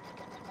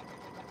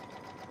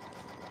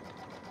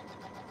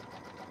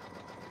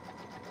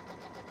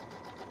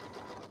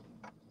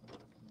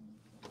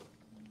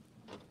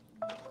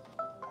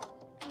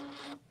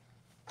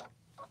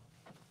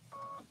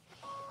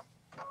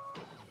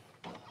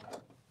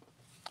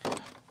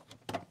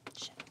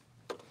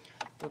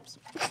 Oops.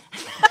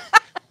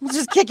 We'll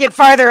just kick it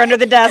farther under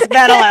the desk.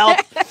 That'll help.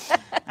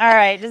 All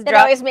right, just That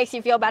drop. always makes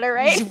you feel better,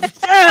 right? Take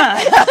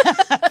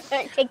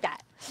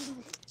that.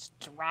 Just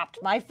dropped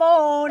my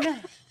phone.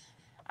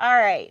 All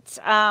right.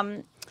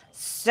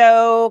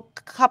 So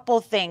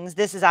couple things.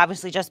 This has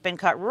obviously just been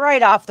cut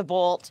right off the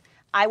bolt.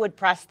 I would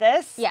press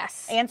this.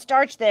 Yes. And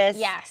starch this.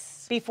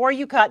 Yes. Before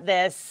you cut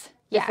this.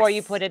 Yes. Before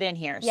you put it in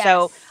here. Yes.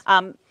 So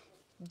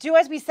do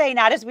as we say,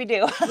 not as we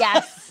do.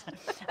 Yes.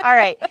 All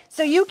right.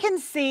 So you can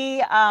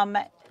see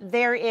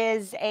there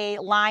is a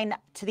line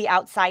to the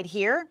outside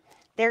here.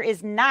 There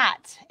is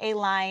not a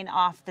line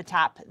off the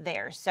top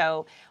there.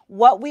 So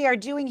what we are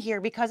doing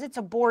here, because it's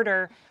a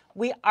border,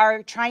 we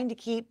are trying to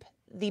keep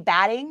the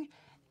batting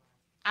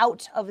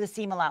out of the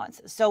seam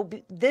allowance. So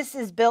this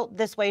is built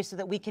this way so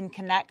that we can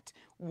connect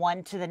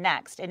one to the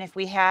next. And if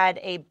we had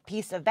a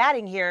piece of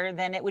batting here,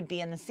 then it would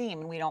be in the seam,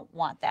 and we don't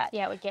want that.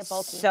 Yeah, it would get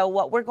bulky. So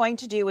what we're going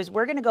to do is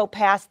we're going to go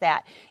past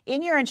that.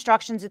 In your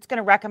instructions, it's going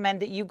to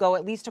recommend that you go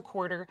at least a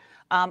quarter.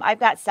 I've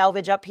got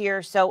salvage up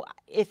here, so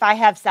if I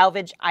have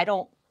salvage, I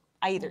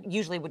either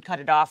usually would cut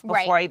it off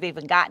before I've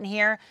even gotten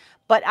here,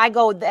 but I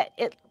go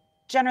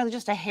generally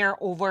just a hair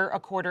over a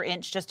quarter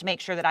inch just to make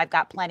sure that I've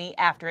got plenty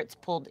after it's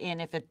pulled in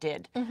if it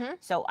did.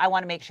 So I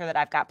want to make sure that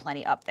I've got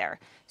plenty up there.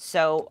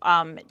 So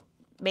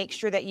make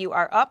sure that you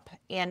are up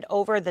and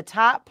over the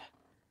top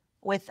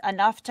with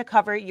enough to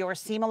cover your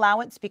seam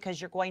allowance, because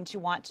you're going to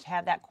want to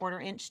have that quarter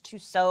inch to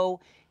sew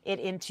it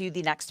into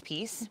the next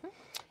piece.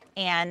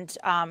 And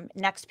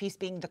next piece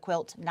being the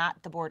quilt,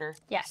 not the border.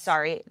 Yes.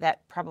 Sorry,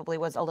 that probably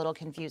was a little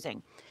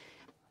confusing.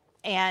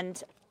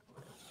 And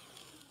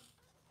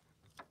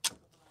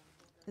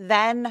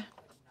then,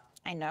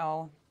 I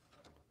know,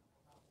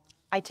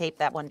 I tape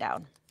that one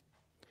down.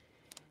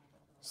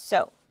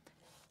 So,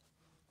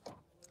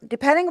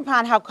 depending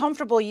upon how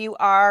comfortable you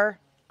are,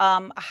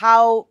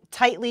 how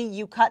tightly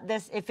you cut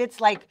this, if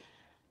it's like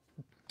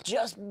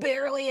just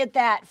barely at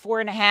that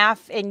 4.5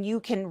 and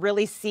you can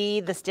really see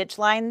the stitch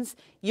lines,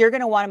 you're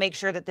going to want to make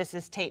sure that this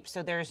is taped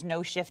so there's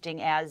no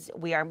shifting as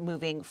we are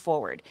moving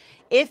forward.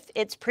 If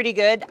it's pretty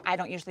good, I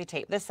don't usually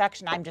tape this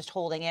section. I'm just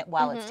holding it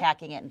while it's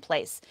tacking it in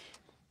place.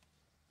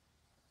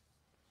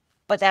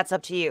 But that's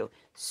up to you.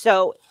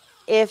 So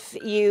if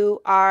you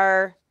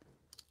are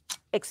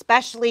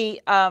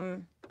especially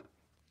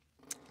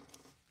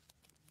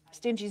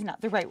stingy's not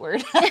the right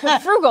word.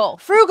 Frugal.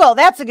 Frugal,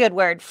 that's a good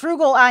word.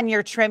 Frugal on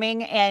your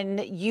trimming,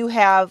 and you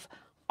have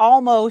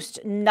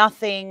almost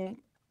nothing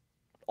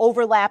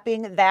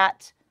overlapping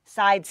that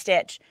side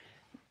stitch.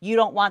 You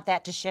don't want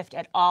that to shift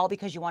at all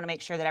because you want to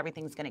make sure that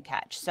everything's going to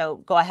catch. So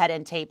go ahead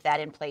and tape that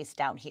in place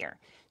down here.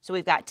 So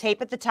we've got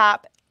tape at the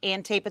top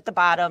and tape at the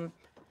bottom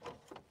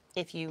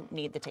if you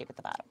need the tape at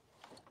the bottom.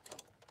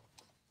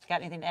 Got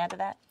anything to add to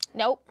that?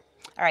 Nope.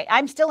 All right,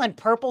 I'm still in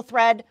purple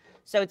thread,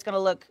 so it's going to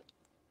look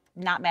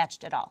not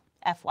matched at all,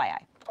 FYI.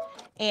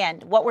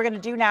 And what we're going to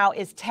do now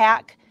is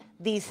tack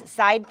these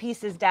side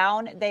pieces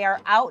down. They are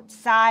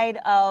outside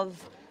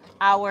of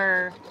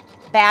our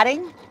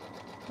batting,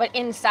 but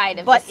inside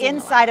of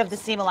the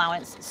seam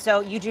allowance. So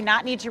you do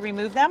not need to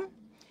remove them.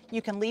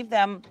 You can leave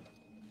them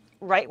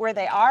right where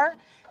they are.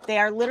 They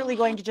are literally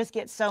going to just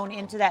get sewn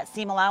into that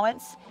seam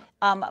allowance.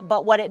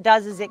 But what it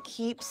does is it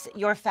keeps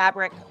your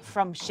fabric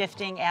from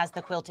shifting as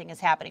the quilting is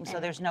happening. So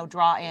there's no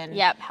draw in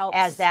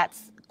as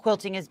that's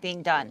quilting is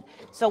being done.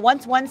 So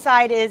once one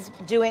side is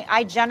doing,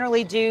 I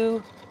generally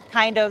do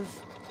kind of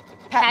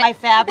pat my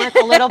fabric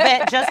a little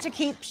bit just to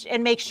keep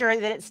and make sure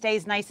that it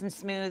stays nice and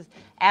smooth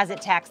as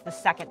it tacks the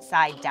second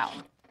side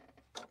down.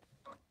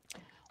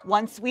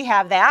 Once we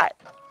have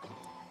that,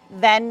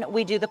 then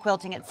we do the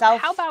quilting itself.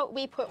 How about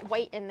we put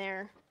white in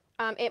there?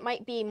 It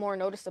might be more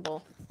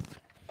noticeable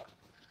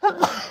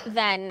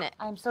than...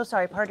 I'm so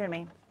sorry, pardon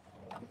me.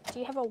 Do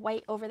you have a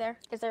white over there?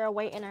 Is there a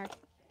white in our,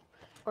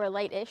 or a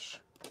light-ish?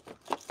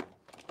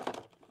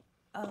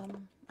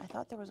 I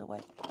thought there was a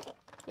white.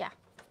 Yeah.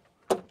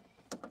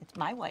 It's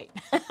my white,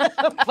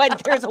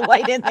 but there's a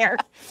white in there.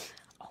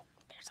 Oh,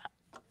 there's a,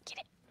 get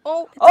it.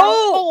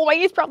 Oh,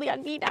 white is probably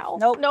on me now.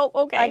 Nope,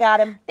 okay. I got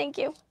him. Thank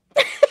you.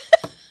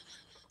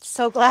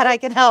 So glad I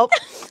can help.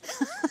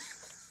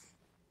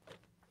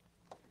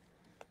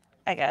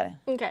 I got it.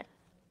 Okay.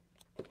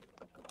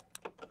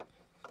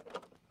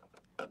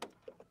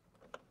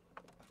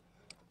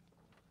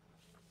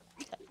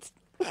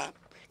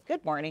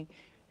 Good morning.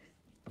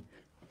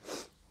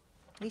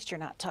 At least you're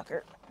not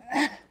Tucker.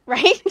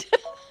 Right?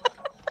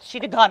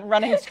 She'd have gone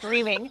running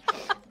screaming.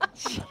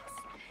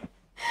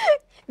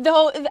 There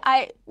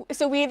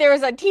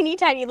was a teeny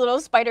tiny little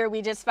spider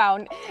we just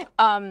found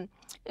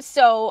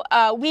So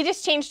we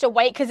just changed to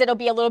white because it'll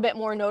be a little bit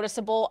more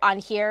noticeable on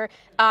here.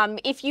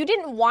 If you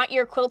didn't want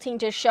your quilting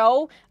to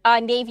show,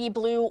 navy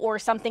blue or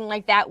something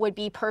like that would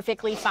be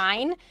perfectly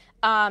fine.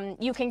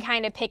 You can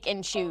kind of pick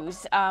and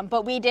choose,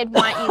 but we did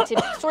want you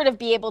to sort of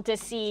be able to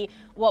see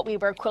what we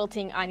were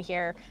quilting on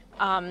here.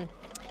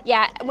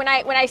 Yeah, when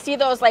I see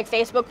those like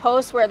Facebook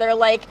posts where they're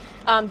like,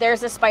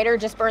 there's a spider,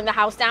 just burn the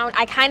house down,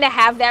 I kind of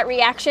have that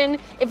reaction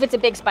if it's a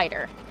big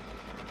spider.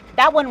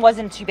 That one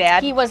wasn't too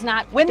bad. He was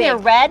not When big. they're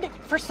red,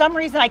 for some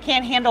reason I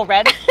can't handle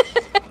red.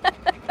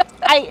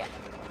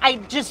 I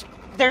just,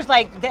 there's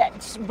like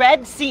that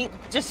red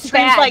just screams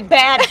Bad. like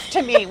bad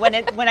to me when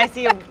I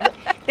see them.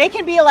 They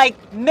can be like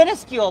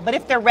minuscule, but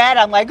if they're red,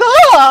 I'm like,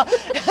 oh,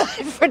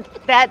 for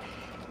that.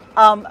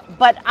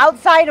 But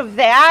outside of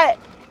that,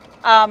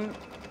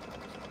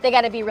 they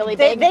got to be really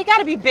big. They got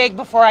to be big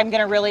before I'm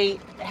going to really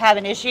have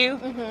an issue.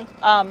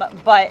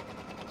 But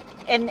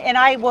and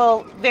I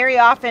will very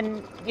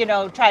often, you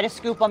know, try to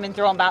scoop them and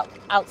throw them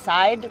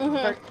outside,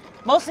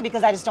 mostly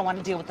because I just don't want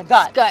to deal with the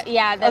guts.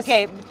 Yeah.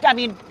 Okay. I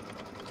mean,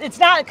 it's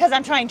not because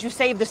I'm trying to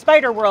save the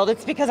spider world.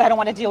 It's because I don't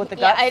want to deal with the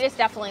guts. Yeah, it is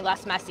definitely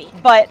less messy.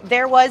 But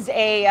there was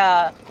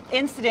a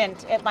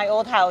incident at my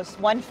old house.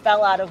 One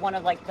fell out of one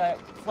of like the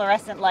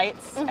fluorescent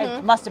lights.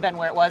 It must have been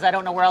where it was. I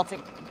don't know where else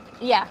it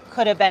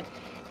could have been.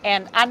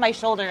 And on my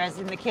shoulder, I was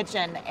in the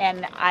kitchen,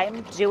 and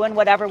I'm doing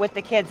whatever with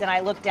the kids, and I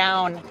look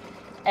down,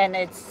 and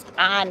it's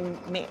on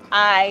me.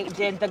 I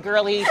did the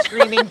girly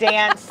screaming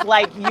dance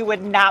like you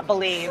would not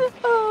believe.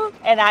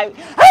 And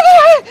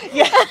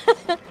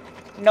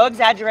no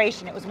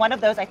exaggeration. It was one of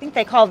those, I think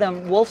they call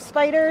them wolf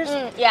spiders.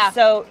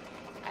 So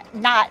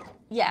not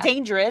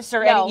dangerous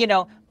or any, you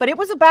know, but it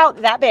was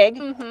about that big,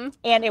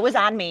 and it was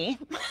on me.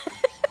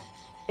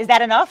 Is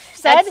that enough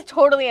said? That's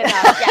totally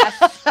enough,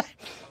 yes.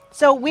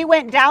 So we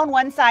went down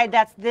one side,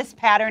 that's this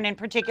pattern in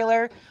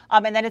particular,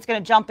 and then it's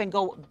going to jump and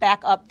go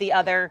back up the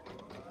other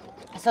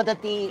so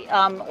that the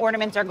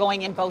ornaments are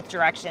going in both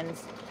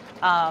directions.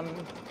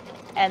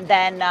 And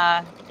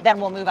then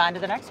we'll move on to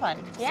the next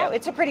one. Yeah. So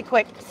it's a pretty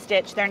quick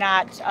stitch. They're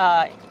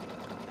not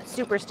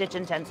super stitch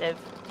intensive.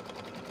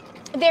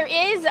 There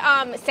is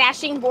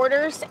sashing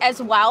borders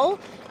as well,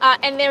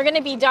 and they're going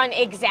to be done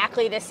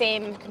exactly the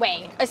same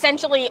way.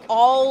 Essentially,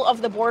 all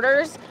of the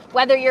borders,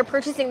 whether you're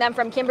purchasing them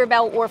from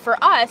Kimberbell or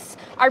for us,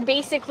 are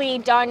basically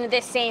done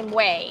the same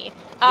way.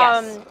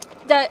 Yes.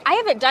 I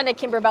haven't done a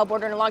Kimberbell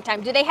border in a long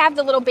time. Do they have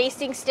the little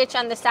basting stitch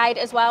on the side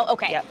as well?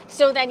 Okay. Yep.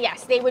 So then,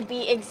 yes, they would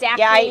be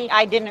exactly Yeah,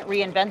 I didn't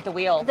reinvent the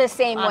wheel. the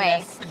same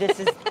way.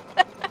 This is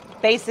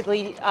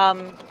basically,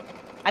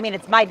 I mean,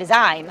 it's my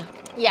design.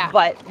 Yeah.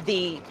 But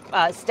the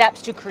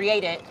steps to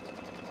create it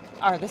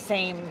are the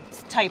same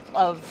type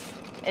of,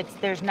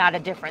 there's not a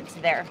difference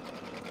there.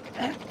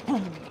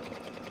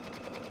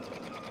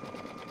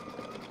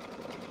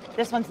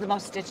 This one's the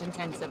most stitch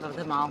intensive of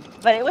them all.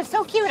 But it was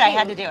so cute, I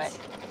had to do it.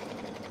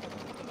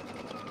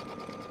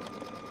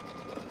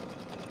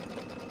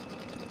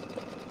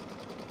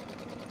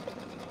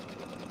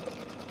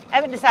 I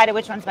haven't decided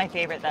which one's my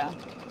favorite though.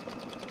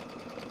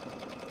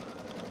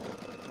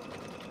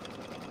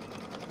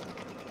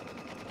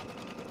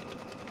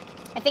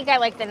 I think I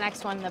like the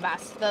next one the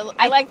best.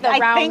 I like the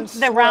round. I think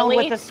the round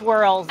with the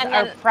swirls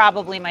are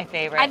probably my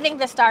favorite. I think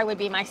the star would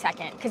be my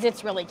second because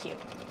it's really cute.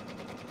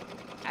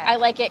 I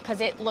like it because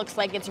it looks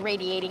like it's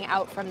radiating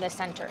out from the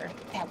center.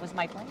 That was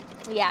my plan.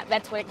 Yeah,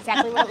 that's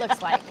exactly what it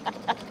looks like.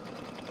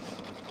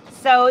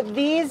 So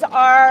these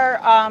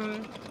are,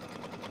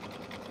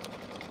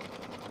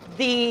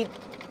 the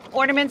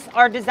ornaments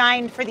are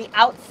designed for the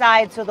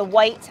outside, so the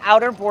white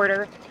outer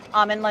border.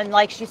 And then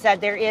like she said,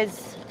 there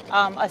is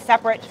a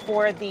separate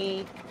for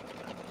the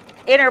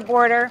inner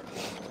border.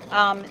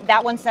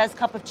 That one says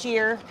cup of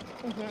cheer,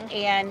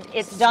 and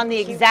it's done the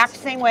exact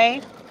same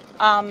way.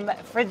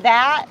 For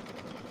that,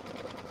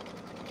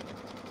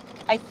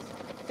 I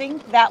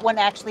think that one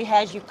actually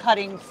has you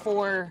cutting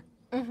for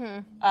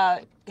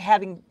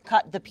having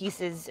cut the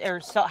pieces or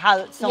how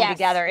it's sewn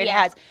together. It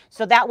has.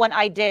 So that one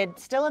I did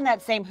still in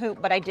that same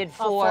hoop, but I did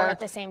four at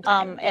the same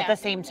time. at the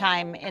same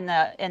time in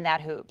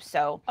that hoop.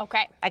 So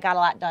I got a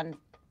lot done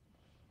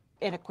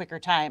in a quicker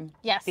time.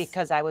 Yes.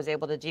 Because I was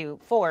able to do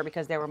 4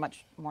 because they were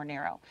much more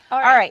narrow. All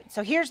right.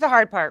 So here's the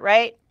hard part,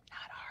 right?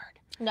 Not hard.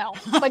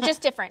 No, but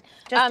just different.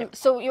 Different.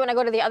 So you want to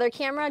go to the other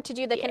camera to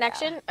do the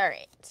connection? All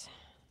right.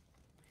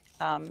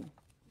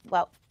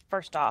 Well,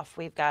 first off,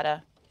 we've got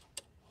to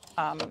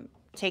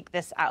take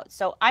this out.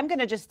 So I'm going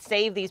to just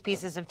save these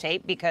pieces of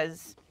tape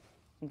because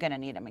I'm going to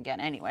need them again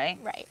anyway.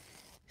 Right.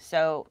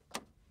 So,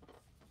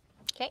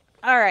 okay.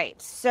 All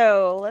right.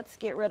 So let's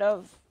get rid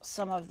of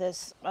some of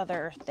this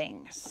other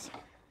things.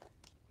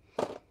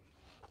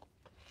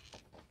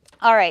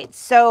 All right.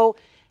 So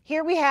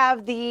here we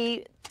have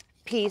the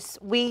piece.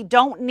 We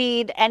don't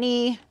need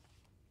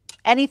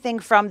anything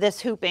from this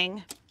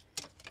hooping.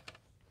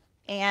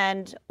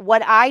 And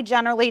what I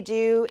generally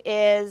do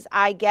is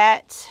I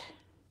get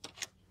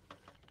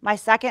my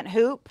second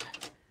hoop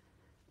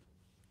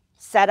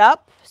set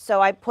up.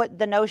 So I put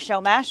the no-show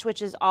mesh,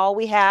 which is all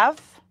we have.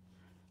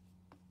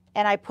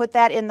 And I put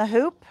that in the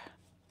hoop.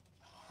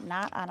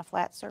 not on a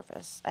flat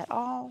surface at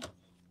all.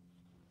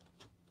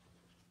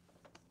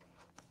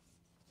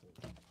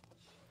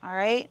 All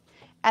right,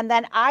 and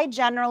then I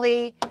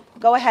generally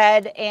go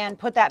ahead and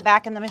put that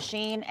back in the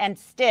machine and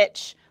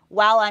stitch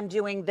while I'm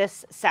doing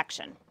this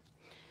section.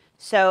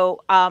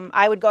 So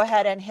I would go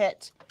ahead and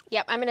hit.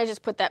 Yep, I'm gonna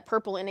just put that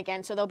purple in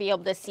again so they'll be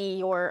able to see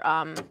your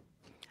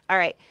all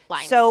right,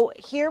 lines. So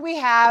here we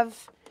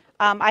have,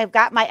 I've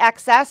got my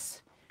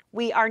excess.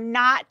 We are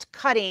not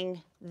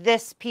cutting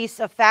this piece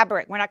of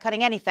fabric. We're not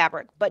cutting any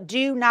fabric, but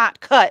do not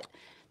cut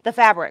the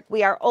fabric.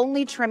 We are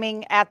only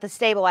trimming at the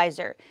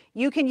stabilizer.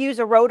 You can use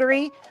a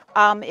rotary,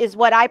 is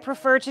what I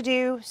prefer to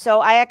do.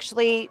 So I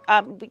actually,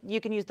 you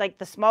can use like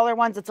the smaller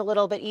ones. It's a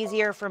little bit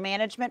easier for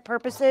management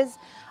purposes.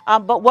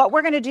 But what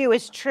we're gonna do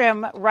is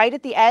trim right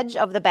at the edge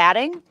of the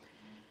batting.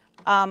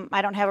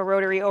 I don't have a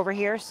rotary over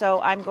here,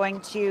 so I'm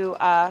going to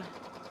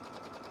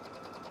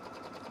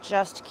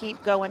just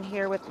keep going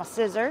here with my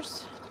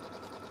scissors.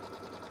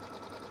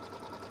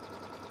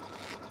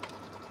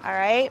 All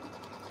right.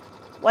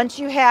 Once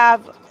you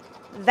have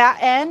that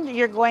end,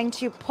 you're going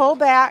to pull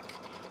back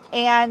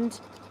and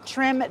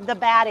trim the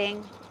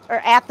batting, or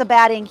at the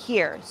batting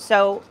here.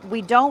 So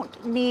we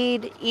don't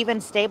need even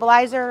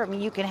stabilizer. I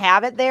mean, you can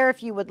have it there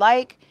if you would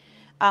like,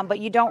 but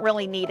you don't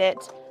really need it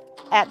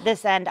at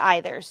this end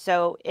either.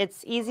 So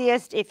it's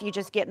easiest if you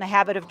just get in the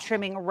habit of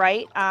trimming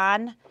right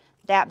on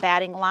that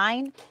batting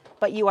line,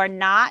 but you are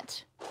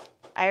not,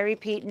 I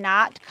repeat,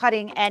 not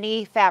cutting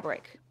any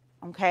fabric.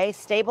 Okay,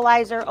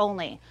 stabilizer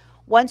only.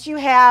 Once you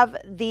have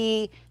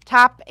the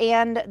top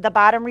and the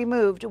bottom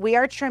removed, we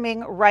are trimming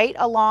right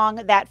along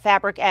that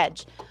fabric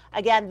edge.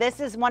 Again, this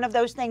is one of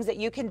those things that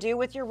you can do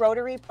with your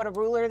rotary. Put a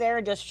ruler there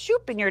and just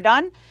shoop and you're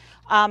done.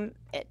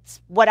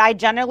 It's what I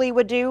generally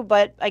would do,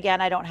 but again,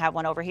 I don't have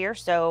one over here,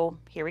 so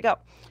here we go.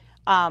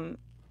 Can't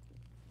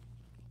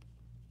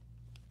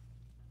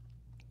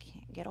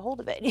get a hold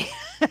of it.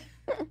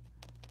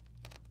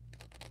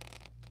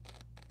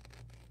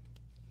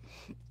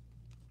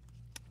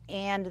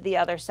 And the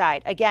other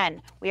side.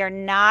 Again, we are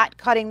not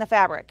cutting the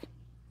fabric.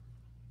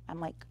 I'm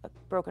like a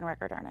broken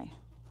record, aren't I?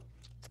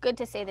 It's good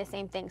to say the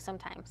same thing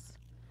sometimes.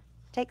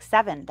 Take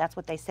 7, that's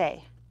what they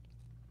say.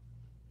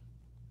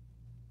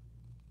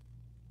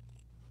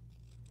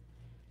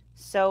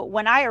 So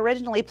when I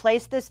originally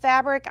placed this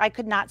fabric, I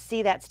could not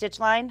see that stitch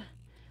line,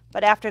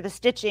 but after the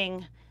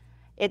stitching,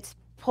 it's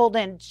pulled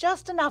in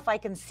just enough I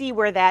can see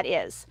where that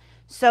is.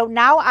 So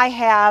now I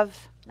have,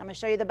 I'm gonna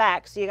show you the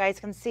back so you guys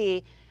can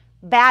see,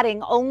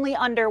 batting only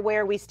under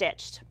where we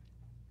stitched.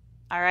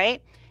 All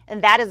right,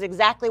 and that is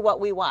exactly what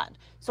we want.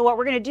 So what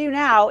we're going to do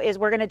now is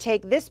we're going to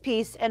take this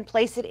piece and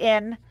place it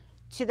in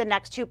to the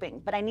next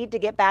hooping, but I need to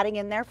get batting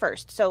in there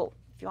first. So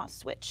if you want to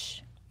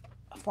switch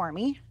for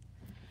me,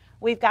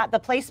 we've got the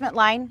placement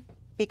line,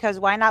 because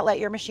why not let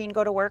your machine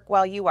go to work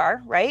while you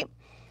are, right?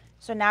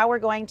 So now we're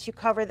going to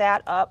cover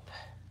that up.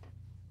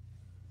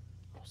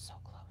 Oh, so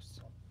close.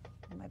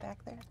 Am I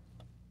back there?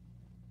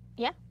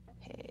 Yeah.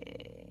 Hey.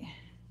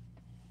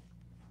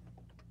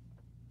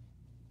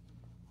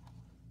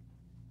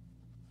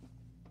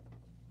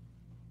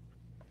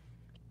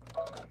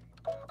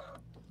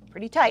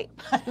 Pretty tight.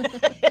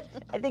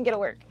 I think it'll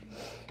work.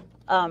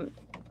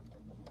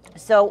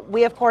 So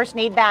we of course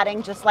need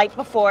batting just like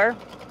before.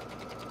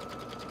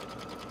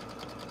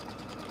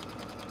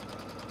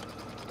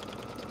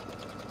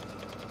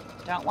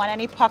 Don't want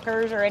any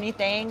puckers or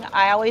anything.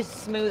 I always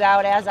smooth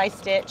out as I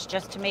stitch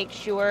just to make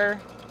sure.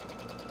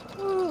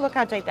 Ooh, look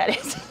how tight that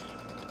is.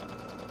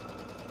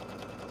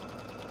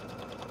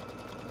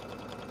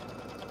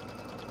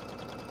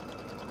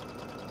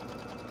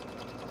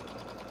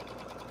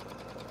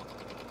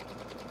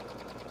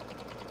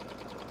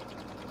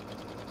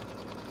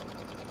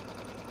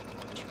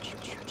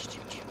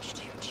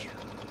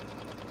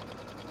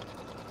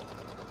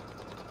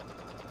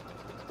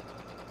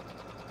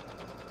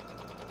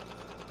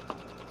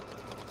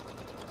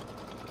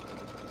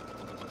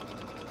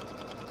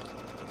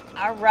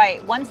 All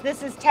right, once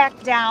this is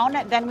tacked down,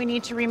 then we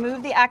need to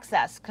remove the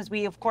excess because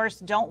we of course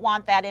don't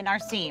want that in our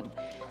seam.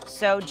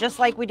 So just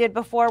like we did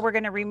before, we're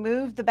going to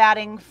remove the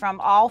batting from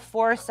all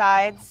 4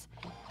 sides.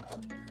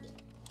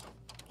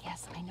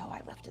 Yes, I know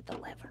I lifted the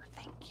lever,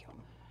 thank you.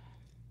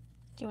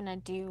 Do you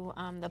want to do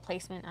the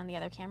placement on the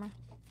other camera?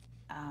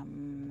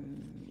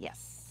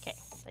 Yes, okay,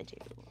 I do.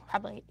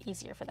 Probably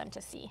easier for them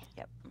to see.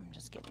 Yep, I'm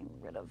just getting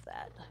rid of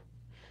that.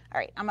 All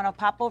right, I'm going to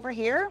pop over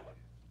here.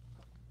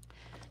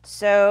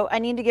 So I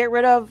need to get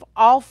rid of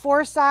all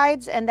 4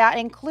 sides, and that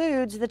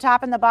includes the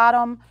top and the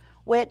bottom,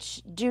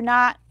 which do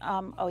not,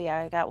 oh yeah,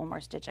 I got one more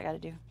stitch I got to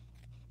do.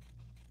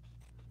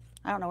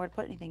 I don't know where to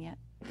put anything yet.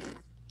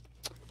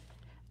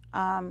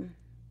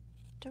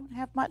 Don't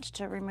have much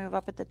to remove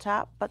up at the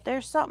top, but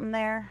there's something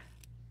there.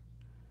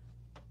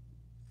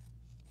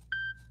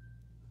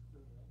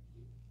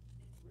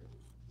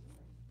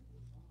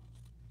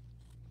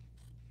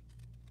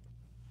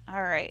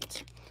 All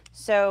right.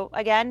 So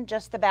again,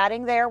 just the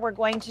batting there. We're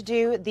going to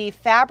do the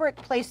fabric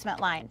placement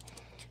line.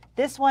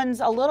 This one's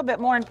a little bit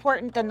more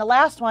important than the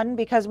last one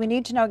because we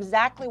need to know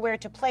exactly where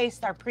to place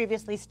our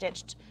previously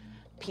stitched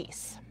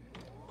piece.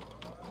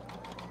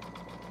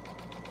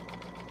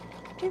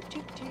 There's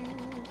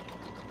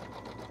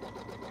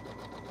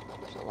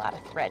a lot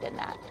of thread in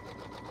that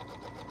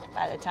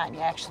by the time you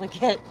actually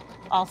get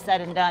all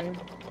said and done.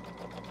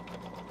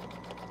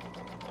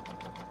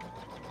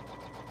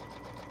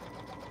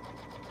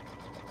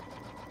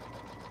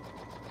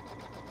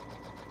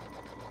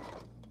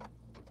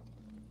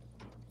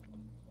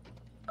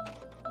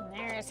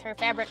 Her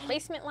fabric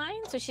placement line,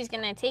 so she's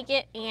gonna take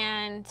it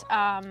and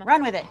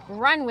run with it.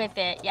 Run with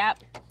it. Yep.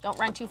 Don't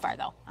run too far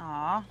though.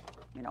 Aw,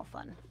 you're no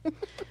fun.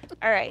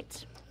 All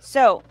right.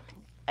 So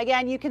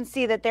again, you can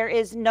see that there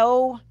is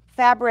no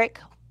fabric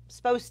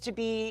supposed to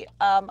be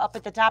up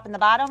at the top and the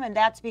bottom, and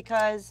that's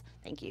because,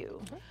 thank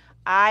you.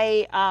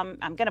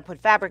 I'm gonna put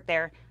fabric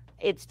there.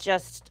 It's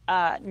just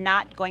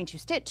not going to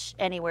stitch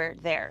anywhere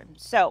there.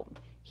 So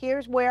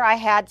here's where I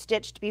had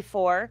stitched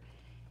before.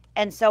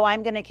 And so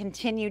I'm going to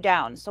continue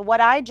down. So what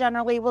I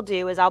generally will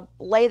do is I'll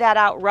lay that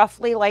out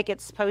roughly like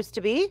it's supposed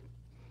to be.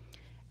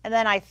 And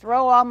then I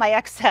throw all my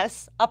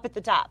excess up at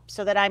the top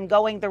so that I'm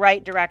going the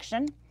right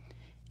direction.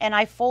 And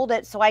I fold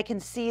it so I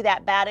can see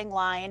that batting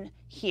line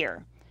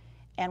here.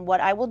 And what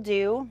I will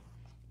do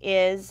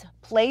is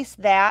place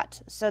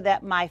that so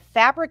that my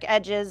fabric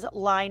edges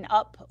line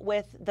up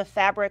with the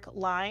fabric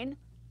line.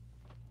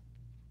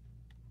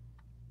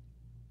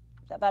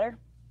 Is that better?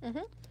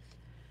 Mm-hmm.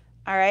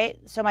 All right,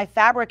 so my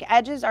fabric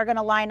edges are going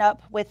to line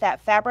up with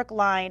that fabric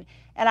line,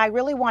 and I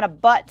really want to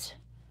butt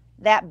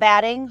that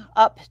batting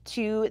up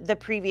to the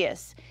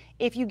previous.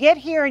 If you get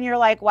here and you're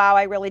like, wow,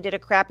 I really did a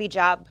crappy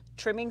job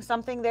trimming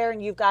something there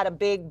and you've got a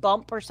big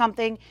bump or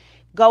something,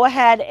 go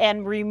ahead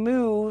and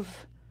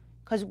remove,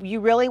 because you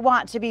really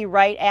want to be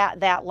right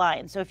at that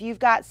line. So if you've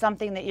got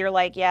something that you're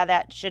like, yeah,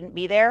 that shouldn't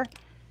be there,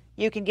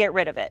 you can get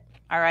rid of it,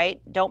 all right?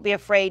 Don't be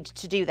afraid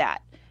to do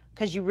that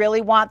because you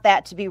really want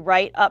that to be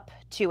right up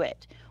to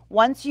it.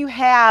 Once you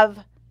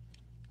have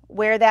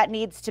where that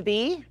needs to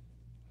be,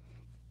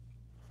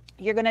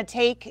 you're going to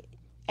take,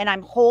 and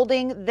I'm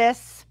holding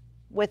this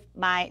with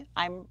my,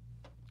 I'm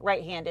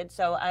right-handed,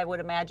 so I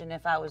would imagine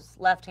if I was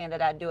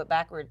left-handed, I'd do it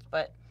backwards,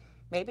 but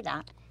maybe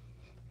not.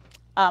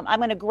 I'm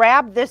going to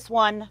grab this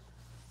one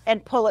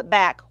and pull it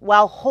back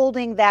while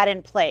holding that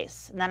in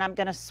place. And then I'm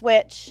going to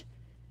switch.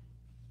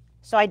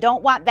 So I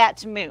don't want that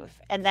to move.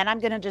 And then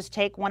I'm going to just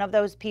take one of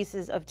those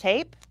pieces of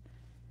tape.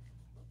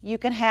 You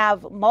can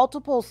have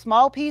multiple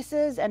small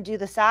pieces and do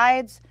the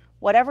sides,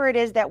 whatever it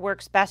is that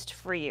works best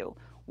for you.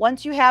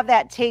 Once you have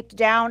that taped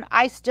down,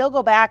 I still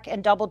go back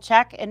and double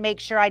check and make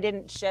sure I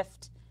didn't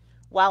shift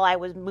while I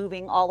was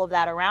moving all of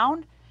that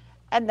around.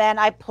 And then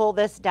I pull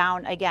this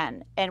down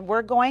again. And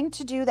we're going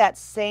to do that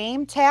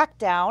same tack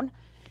down.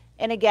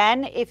 And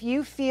again, if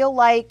you feel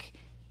like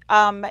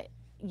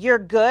you're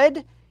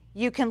good,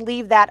 you can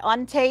leave that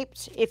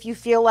untaped. If you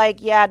feel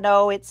like, yeah,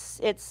 no,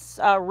 it's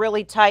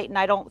really tight and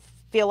I don't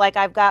feel like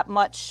I've got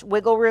much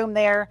wiggle room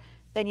there,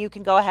 then you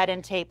can go ahead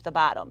and tape the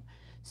bottom.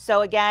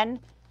 So again,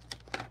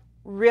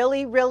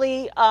 really,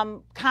 really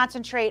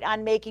concentrate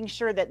on making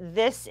sure that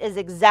this is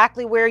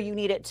exactly where you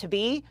need it to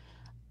be.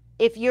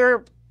 If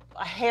you're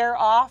a hair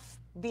off,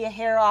 be a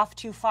hair off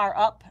too far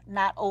up,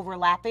 not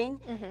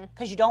overlapping,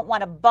 because you don't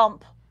want a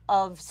bump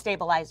of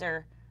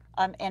stabilizer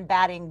and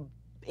batting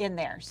in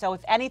there. So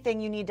if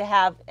anything, you need to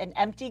have an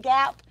empty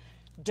gap.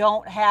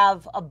 Don't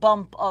have a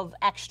bump of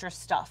extra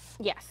stuff.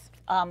 Yes.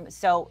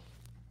 So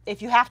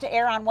if you have to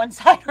err on one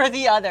side or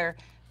the other,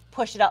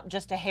 push it up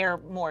just a hair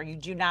more. You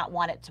do not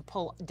want it to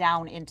pull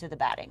down into the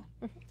batting.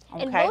 Okay.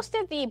 And most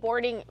of the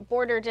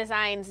border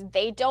designs,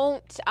 they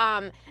don't,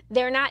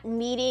 they're not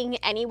meeting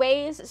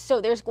anyways.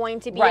 So there's going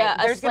to be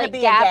a slight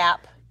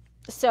gap.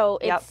 So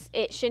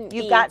it shouldn't be.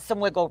 You've got some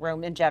wiggle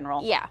room in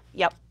general. Yeah.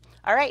 Yep.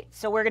 All right.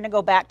 So we're going to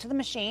go back to the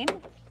machine.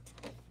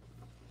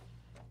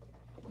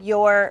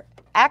 Your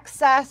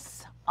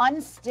excess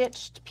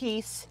unstitched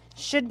piece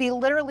should be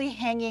literally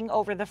hanging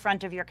over the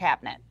front of your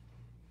cabinet.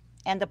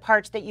 And the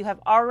parts that you have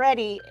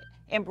already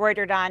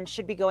embroidered on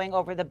should be going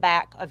over the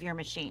back of your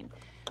machine.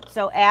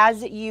 So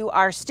as you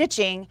are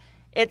stitching,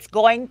 it's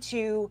going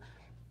to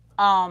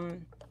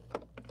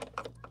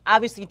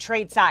obviously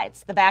trade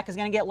sides. The back is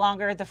going to get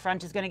longer, the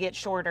front is going to get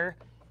shorter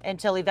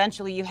until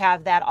eventually you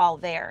have that all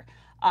there.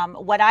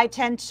 What I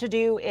tend to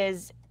do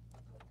is,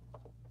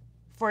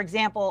 for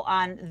example,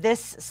 on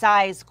this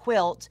size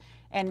quilt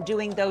and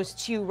doing those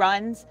 2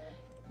 runs,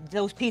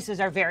 those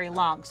pieces are very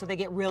long, so they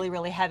get really,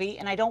 really heavy,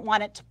 and I don't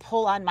want it to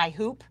pull on my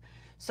hoop.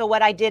 So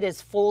what I did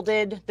is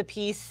folded the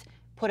piece,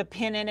 put a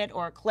pin in it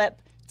or a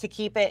clip to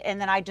keep it, and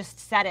then I just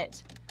set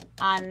it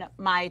on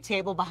my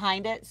table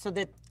behind it so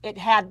that it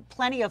had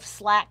plenty of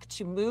slack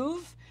to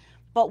move,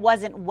 but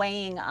wasn't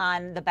weighing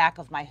on the back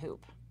of my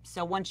hoop.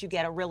 So once you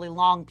get a really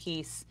long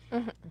piece,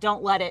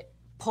 don't let it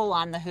pull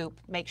on the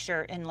hoop. Make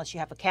sure, unless you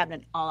have a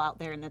cabinet all out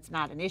there and that's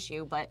not an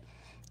issue, but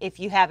if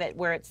you have it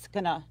where it's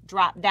gonna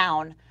drop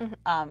down,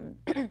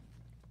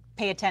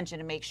 pay attention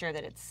and make sure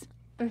that it's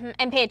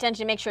And pay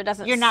attention, make sure it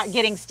doesn't. You're not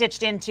getting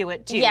stitched into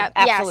it too. Yeah,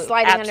 absolutely. yeah,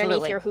 sliding Absolutely.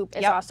 underneath your hoop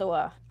is Yep. also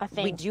a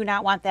thing. We do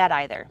not want that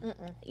either.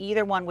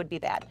 Either one would be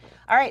bad.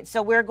 All right,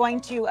 so we're going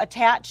to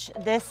attach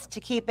this to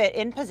keep it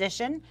in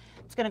position.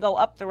 It's going to go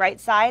up the right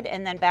side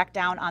and then back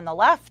down on the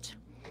left.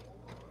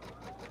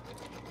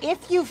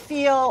 If you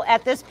feel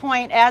at this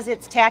point as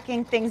it's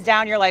tacking things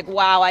down, you're like,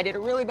 wow, I did a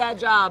really bad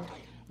job.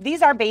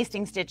 These are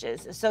basting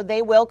stitches, so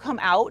they will come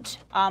out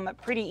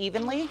pretty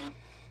evenly.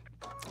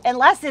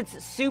 Unless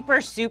it's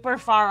super, super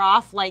far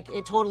off, like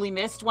it totally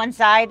missed one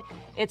side,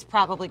 it's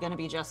probably going to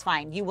be just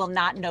fine. You will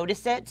not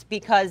notice it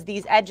because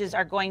these edges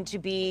are going to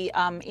be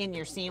in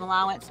your seam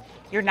allowance.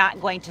 You're not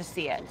going to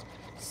see it.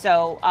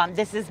 So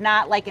this is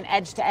not like an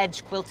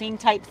edge-to-edge quilting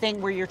type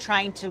thing where you're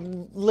trying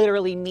to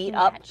literally meet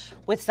up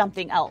with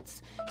something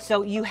else.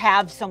 So you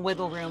have some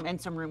wiggle room and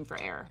some room for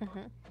error.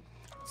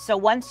 So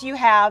once you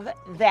have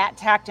that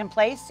tacked in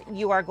place,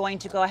 you are going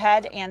to go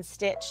ahead and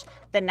stitch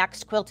the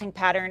next quilting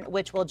pattern,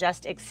 which will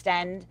just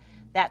extend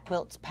that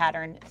quilt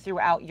pattern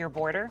throughout your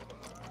border.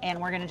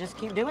 And we're going to just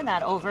keep doing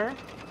that over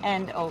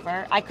and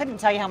over. I couldn't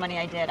tell you how many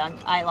I did.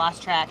 I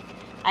lost track.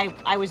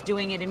 I was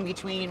doing it in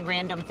between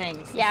random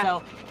things. Yeah.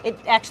 So it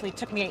actually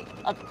took me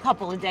a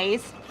couple of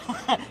days.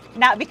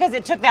 Not because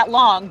it took that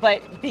long,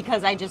 but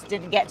because I just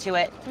didn't get to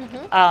it.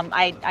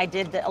 I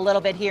did a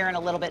little bit here and a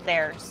little bit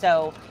there.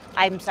 So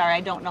I'm sorry,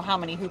 I don't know how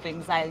many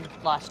hoopings I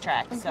lost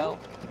track. So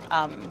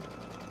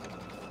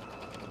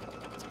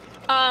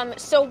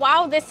so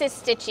while this is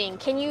stitching,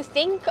 can you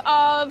think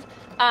of,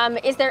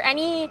 is there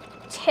any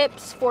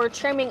tips for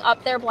trimming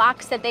up their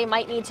blocks that they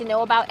might need to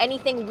know about?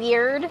 Anything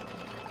weird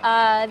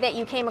that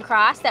you came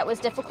across that was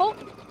difficult?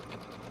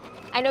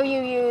 I know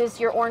you use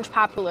your orange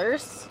pop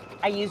rulers.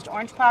 I used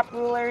orange pop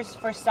rulers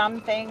for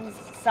some things,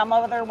 some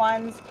other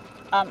ones,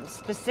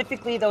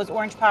 specifically those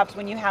orange pops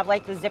when you have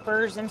like the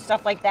zippers and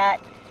stuff like that,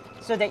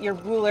 so that your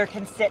ruler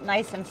can sit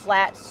nice and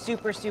flat.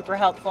 Super, super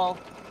helpful.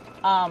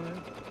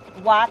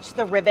 Watch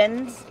the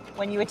ribbons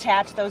when you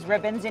attach those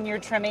ribbons in your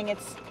trimming.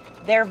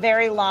 They're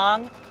very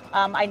long.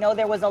 I know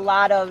there was a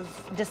lot of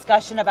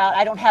discussion about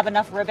I don't have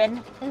enough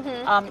ribbon.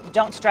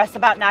 Don't stress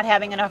about not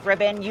having enough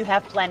ribbon. You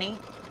have plenty.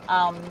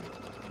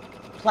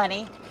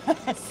 Plenty.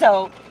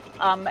 So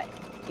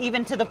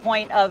even to the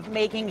point of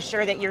making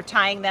sure that you're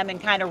tying them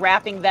and kind of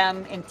wrapping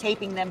them and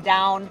taping them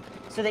down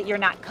so that you're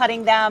not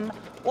cutting them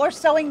or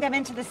sewing them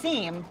into the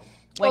seam.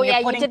 Oh yeah,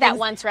 you did that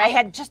once, right? I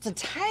had just a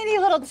tiny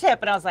little tip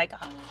and I was like,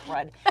 oh,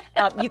 crud.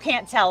 You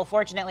can't tell,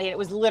 fortunately. It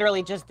was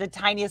literally just the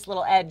tiniest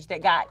little edge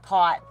that got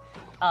caught.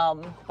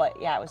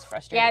 But yeah, it was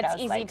frustrating. Yeah,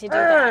 it's easy to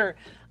do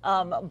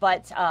that.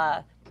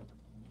 But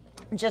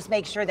just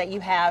make sure that you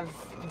have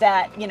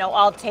that,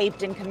 all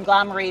taped and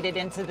conglomerated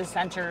into the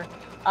center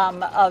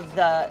of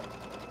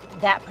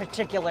that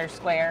particular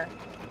square.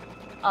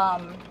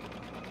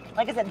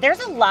 Like I said,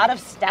 there's a lot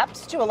of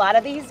steps to a lot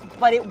of these,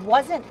 but it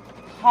wasn't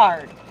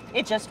hard.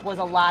 It just was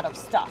a lot of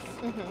stuff.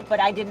 But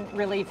I didn't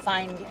really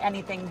find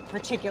anything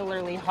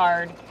particularly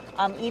hard.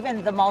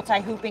 Even the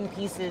multi-hooping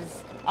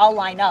pieces all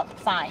line up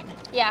fine.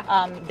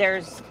 Yeah.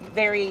 There's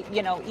very,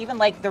 even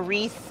like the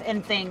wreath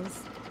and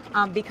things,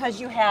 because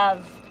you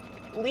have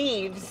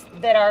leaves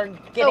that are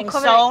getting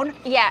sewn.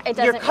 Yeah, it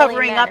doesn't You're covering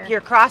really matter. up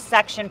your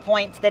cross-section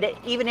points that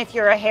even if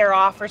you're a hair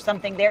off or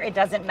something there, it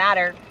doesn't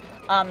matter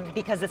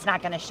because it's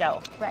not going to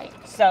show. Right.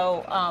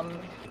 So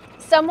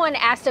someone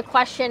asked a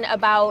question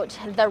about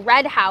the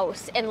red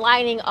house and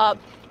lining up.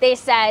 They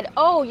said,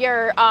 oh,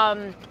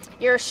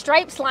 your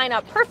stripes line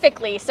up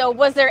perfectly. So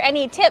was there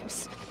any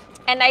tips?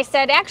 And I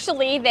said,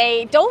 actually,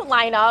 they don't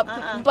line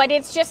up, but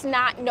it's just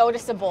not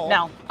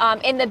noticeable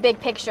in the big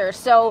picture.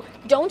 So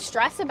don't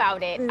stress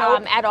about it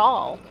at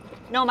all.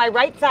 No, my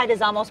right side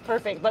is almost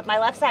perfect, but my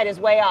left side is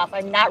way off.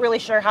 I'm not really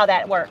sure how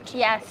that worked.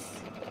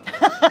 Yes.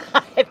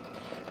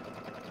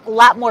 A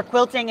lot more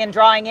quilting and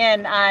drawing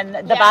in on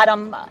the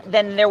bottom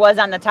than there was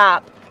on the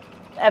top,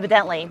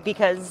 evidently,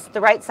 because the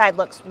right side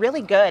looks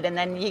really good. And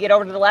then you get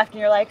over to the left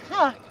and you're like,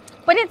 huh.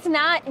 But it's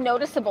not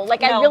noticeable.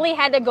 Like I really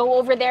had to go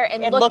over there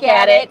and look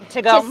at it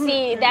to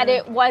see that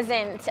it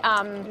wasn't.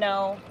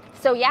 No.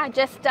 So yeah,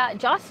 just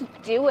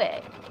do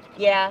it.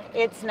 Yeah,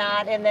 it's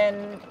not. And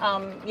then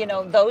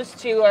those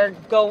two are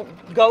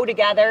go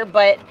together,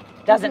 but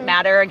doesn't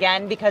matter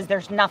again because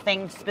there's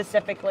nothing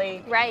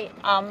specifically. Right.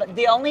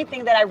 The only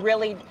thing that I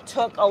really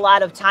took a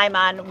lot of time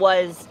on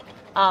was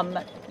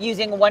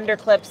using wonder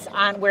clips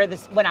on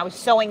when I was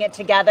sewing it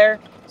together,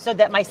 so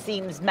that my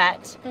seams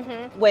met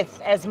with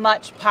as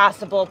much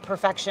possible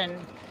perfection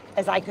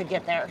as I could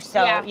get there.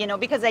 So,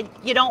 because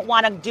you don't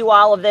want to do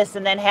all of this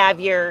and then have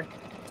your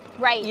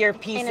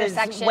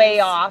pieces way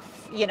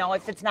off.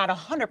 If it's not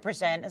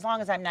 100%, as long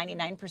as I'm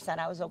 99%,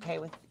 I was okay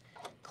with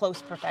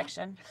close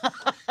perfection.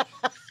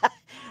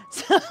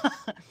 So,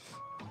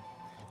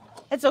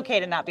 it's okay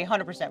to not be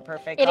 100%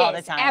 perfect all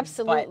the time.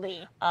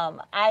 Absolutely.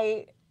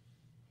 But,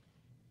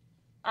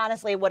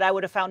 honestly, what I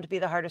would have found to be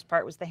the hardest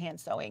part was the hand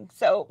sewing.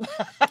 So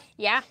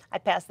yeah, I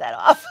passed that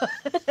off.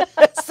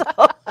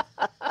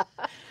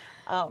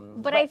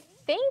 But I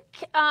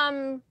think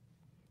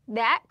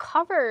that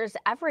covers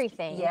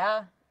everything.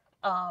 Yeah.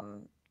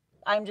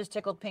 I'm just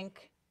tickled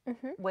pink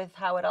with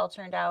how it all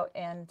turned out.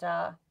 And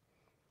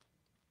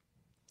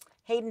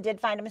Hayden did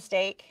find a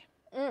mistake.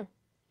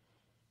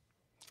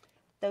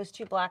 Those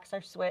two blocks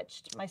are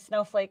switched. My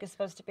snowflake is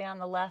supposed to be on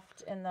the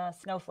left, and the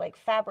snowflake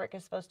fabric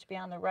is supposed to be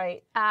on the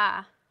right.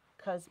 Ah.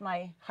 Because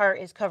my heart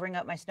is covering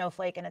up my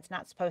snowflake, and it's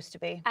not supposed to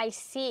be. I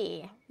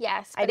see.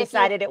 Yes. I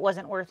decided it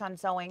wasn't worth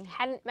unsewing.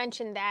 Hadn't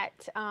mentioned that.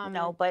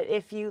 No, but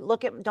if you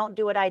look at, don't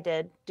do what I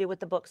did. Do what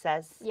the book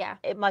says. Yeah.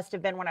 It must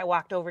have been when I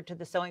walked over to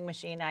the sewing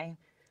machine. I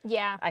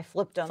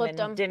flipped them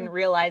and didn't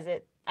realize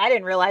it. I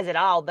didn't realize it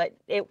all,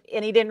 and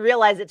he didn't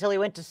realize it till he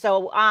went to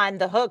sew on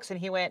the hooks, and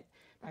he went,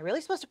 "Am I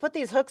really supposed to put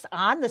these hooks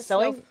on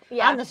the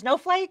on the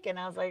snowflake?" And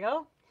I was like,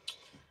 "Oh."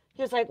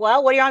 He was like,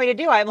 "Well, what do you want me to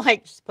do?" I'm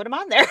like, "Just put them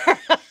on there."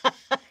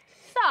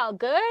 It's all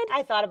good.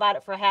 I thought about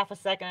it for half a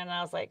second, and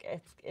I was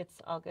like, "It's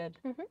all good."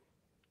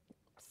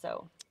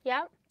 So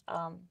yeah,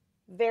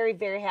 very,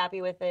 very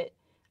happy with it.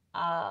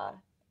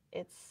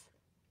 It's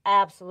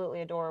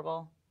absolutely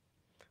adorable.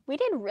 We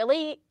did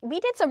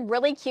some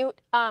really cute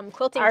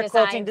quilting Our designs.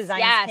 quilting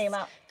designs came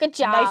out. Good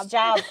job. Nice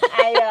job.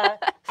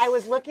 I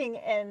was looking,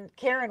 and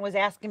Karen was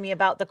asking me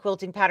about the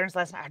quilting patterns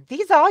last night. Are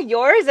these all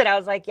yours? And I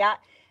was like, yeah.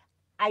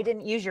 I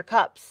didn't use your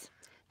cups.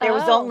 There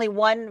was only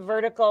one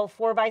vertical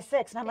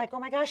 4x6. And I'm like, oh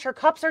my gosh, her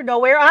cups are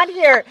nowhere on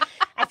here.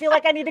 I feel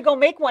like I need to go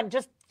make one.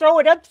 Just throw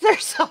it up there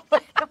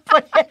somewhere and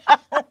put it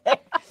on there.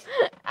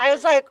 I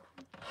was like,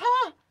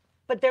 huh.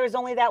 But there was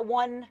only that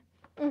one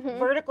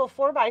vertical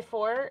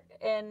 4x4.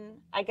 And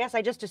I guess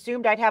I just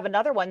assumed I'd have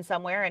another one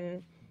somewhere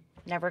and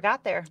never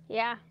got there.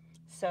 Yeah.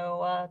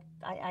 So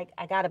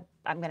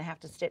I'm going to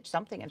have to stitch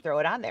something and throw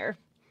it on there.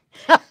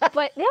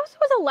 But this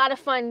was a lot of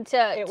fun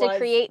to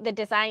create the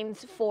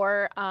designs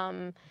for.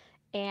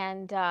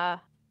 Yeah,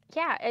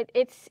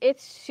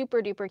 it's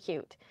super duper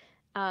cute.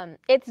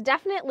 It's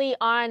definitely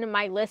on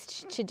my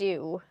list to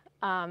do.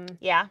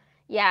 Yeah,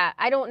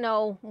 I don't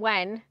know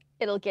when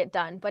it'll get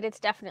done, but it's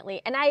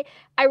definitely, and I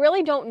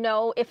really don't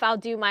know if I'll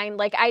do mine.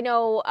 Like, I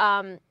know,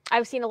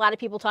 I've seen a lot of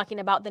people talking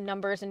about the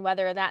numbers and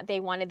whether or not they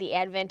wanted the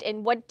advent.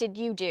 And what did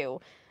you do?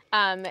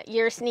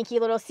 Your sneaky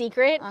little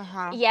secret.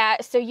 Yeah,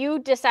 so you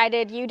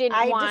decided you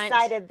didn't want. I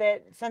decided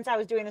that since I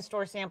was doing the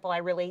store sample, I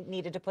really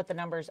needed to put the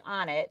numbers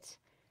on it.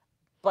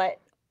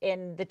 But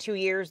in the 2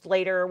 years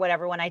later or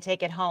whatever, when I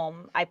take it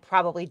home, I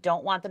probably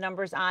don't want the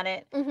numbers on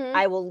it.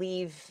 I will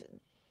leave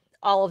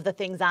all of the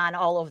things on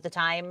all of the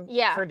time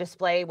for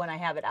display when I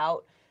have it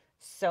out.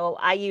 So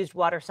I used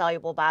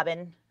water-soluble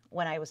bobbin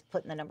when I was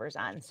putting the numbers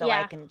on. So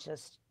I can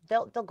just,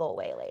 they'll go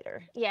away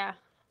later. Yeah.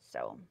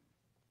 So.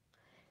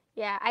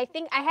 Yeah, I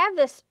think I have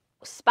this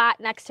spot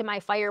next to my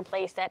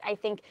fireplace that I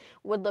think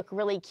would look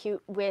really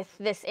cute with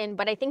this in,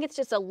 but I think it's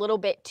just a little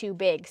bit too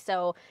big.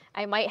 So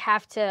I might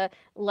have to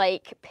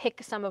like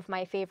pick some of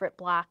my favorite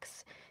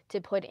blocks to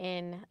put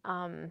in.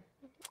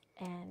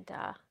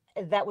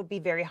 That would be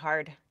very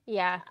hard.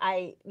 Yeah.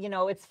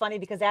 It's funny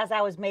because as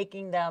I was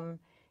making them,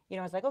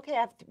 I was like,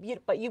 okay,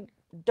 but you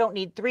don't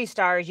need 3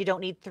 stars. You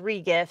don't need 3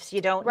 gifts.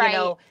 You don't,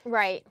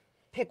 Right.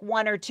 Pick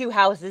 1 or 2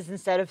 houses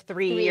instead of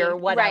 3 or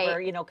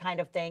whatever, kind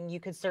of thing. You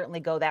could certainly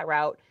go that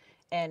route,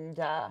 and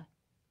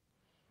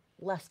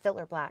less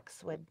filler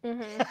blocks would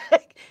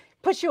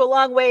push you a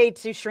long way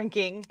to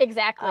shrinking.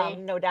 Exactly.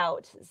 No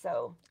doubt.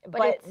 So,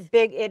 but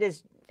big, it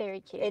is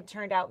very cute. It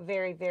turned out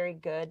very, very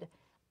good,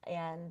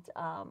 and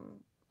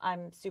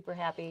I'm super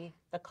happy.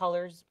 The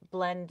colors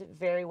blend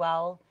very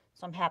well,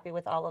 so I'm happy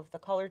with all of the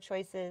color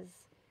choices,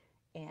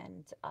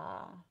 and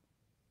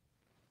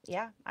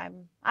yeah,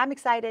 I'm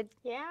excited.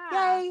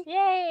 Yeah.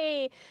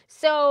 Yay.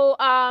 So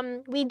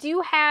we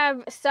do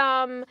have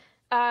some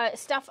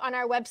stuff on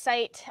our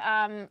website.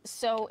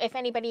 So if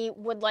anybody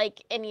would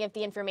like any of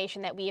the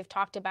information that we have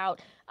talked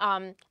about,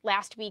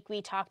 last week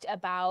we talked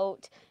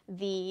about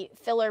the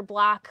filler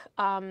block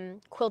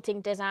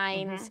quilting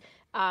designs.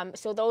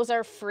 So those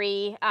are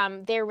free.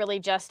 They're really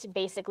just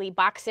basically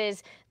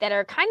boxes that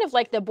are kind of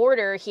like the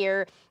border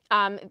here,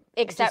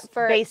 except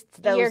for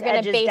you're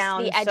going to base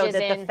the edges so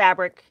that the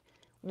fabric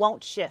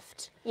won't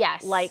shift.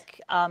 Yes. Like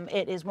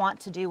it is wont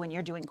to do when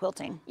you're doing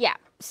quilting. Yeah.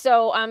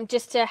 So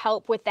just to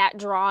help with that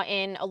draw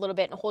in a little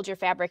bit and hold your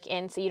fabric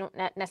in, so you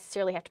don't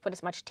necessarily have to put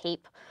as much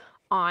tape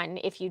on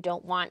if you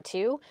don't want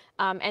to.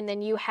 And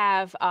then you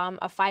have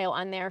a file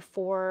on there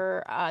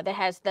for that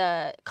has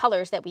the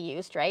colors that we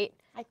used, right?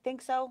 I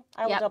think so.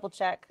 I will double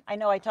check. I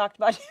know I talked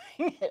about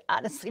doing it.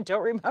 Honestly,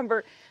 don't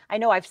remember. I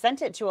know I've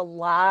sent it to a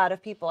lot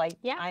of people.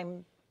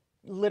 I'm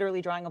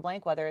literally drawing a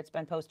blank whether it's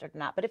been posted or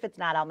not. But if it's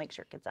not, I'll make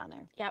sure it gets on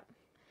there. Yep.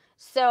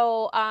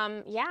 So,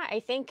 yeah,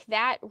 I think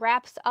that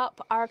wraps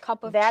up our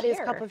cup of cheer. That is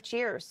cup of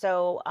cheer.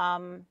 So,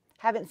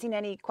 haven't seen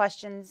any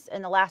questions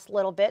in the last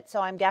little bit, so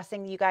I'm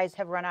guessing you guys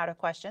have run out of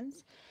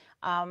questions.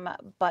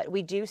 But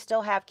we do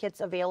still have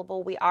kits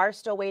available. We are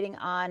still waiting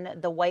on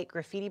the white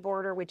graffiti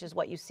border, which is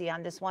what you see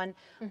on this one.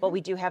 But we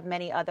do have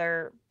many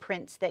other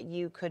prints that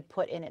you could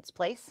put in its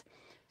place.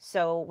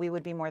 So we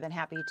would be more than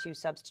happy to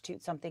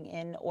substitute something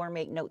in or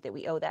make note that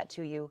we owe that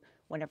to you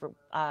whenever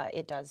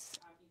it does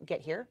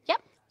get here.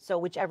 Yep. So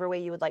whichever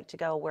way you would like to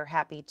go, we're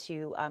happy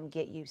to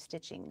get you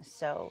stitching.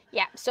 So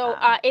yeah, so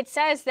it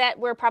says that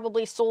we're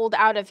probably sold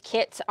out of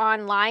kits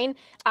online,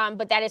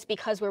 but that is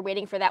because we're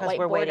waiting for that white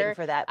we're border. waiting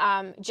for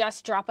that.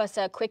 Just drop us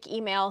a quick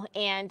email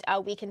and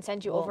we can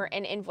send you over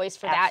an invoice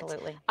for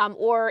absolutely. that.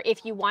 Or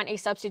if you want a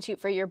substitute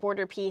for your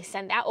border piece,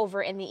 send that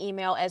over in the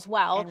email as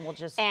well. And we'll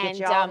just get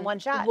you all in one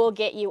shot. We'll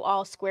get you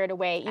all squared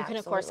away. You can,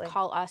 of course, Absolutely.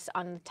 call us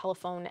on the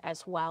telephone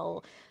as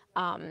well.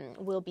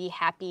 We'll be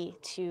happy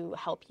to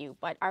help you.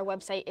 But our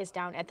website is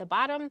down at the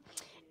bottom.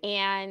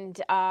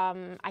 And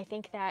I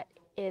think that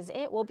is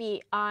it. We'll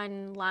be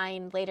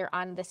online later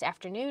on this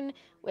afternoon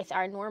with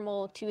our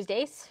normal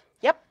Tuesdays.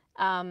 Yep.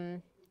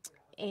 And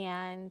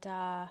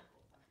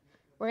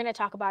we're going to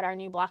talk about our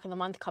new block of the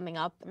month coming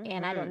up.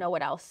 And I don't know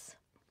what else.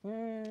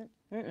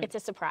 It's a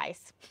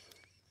surprise.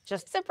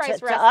 Just surprise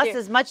to for us too.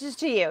 As much as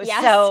to you.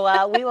 Yes.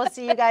 So we will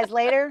see you guys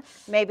later,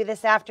 maybe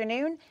this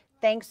afternoon.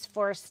 Thanks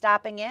for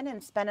stopping in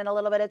and spending a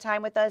little bit of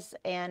time with us,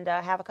 and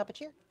have a cup of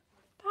cheer.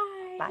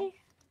 Bye. Bye.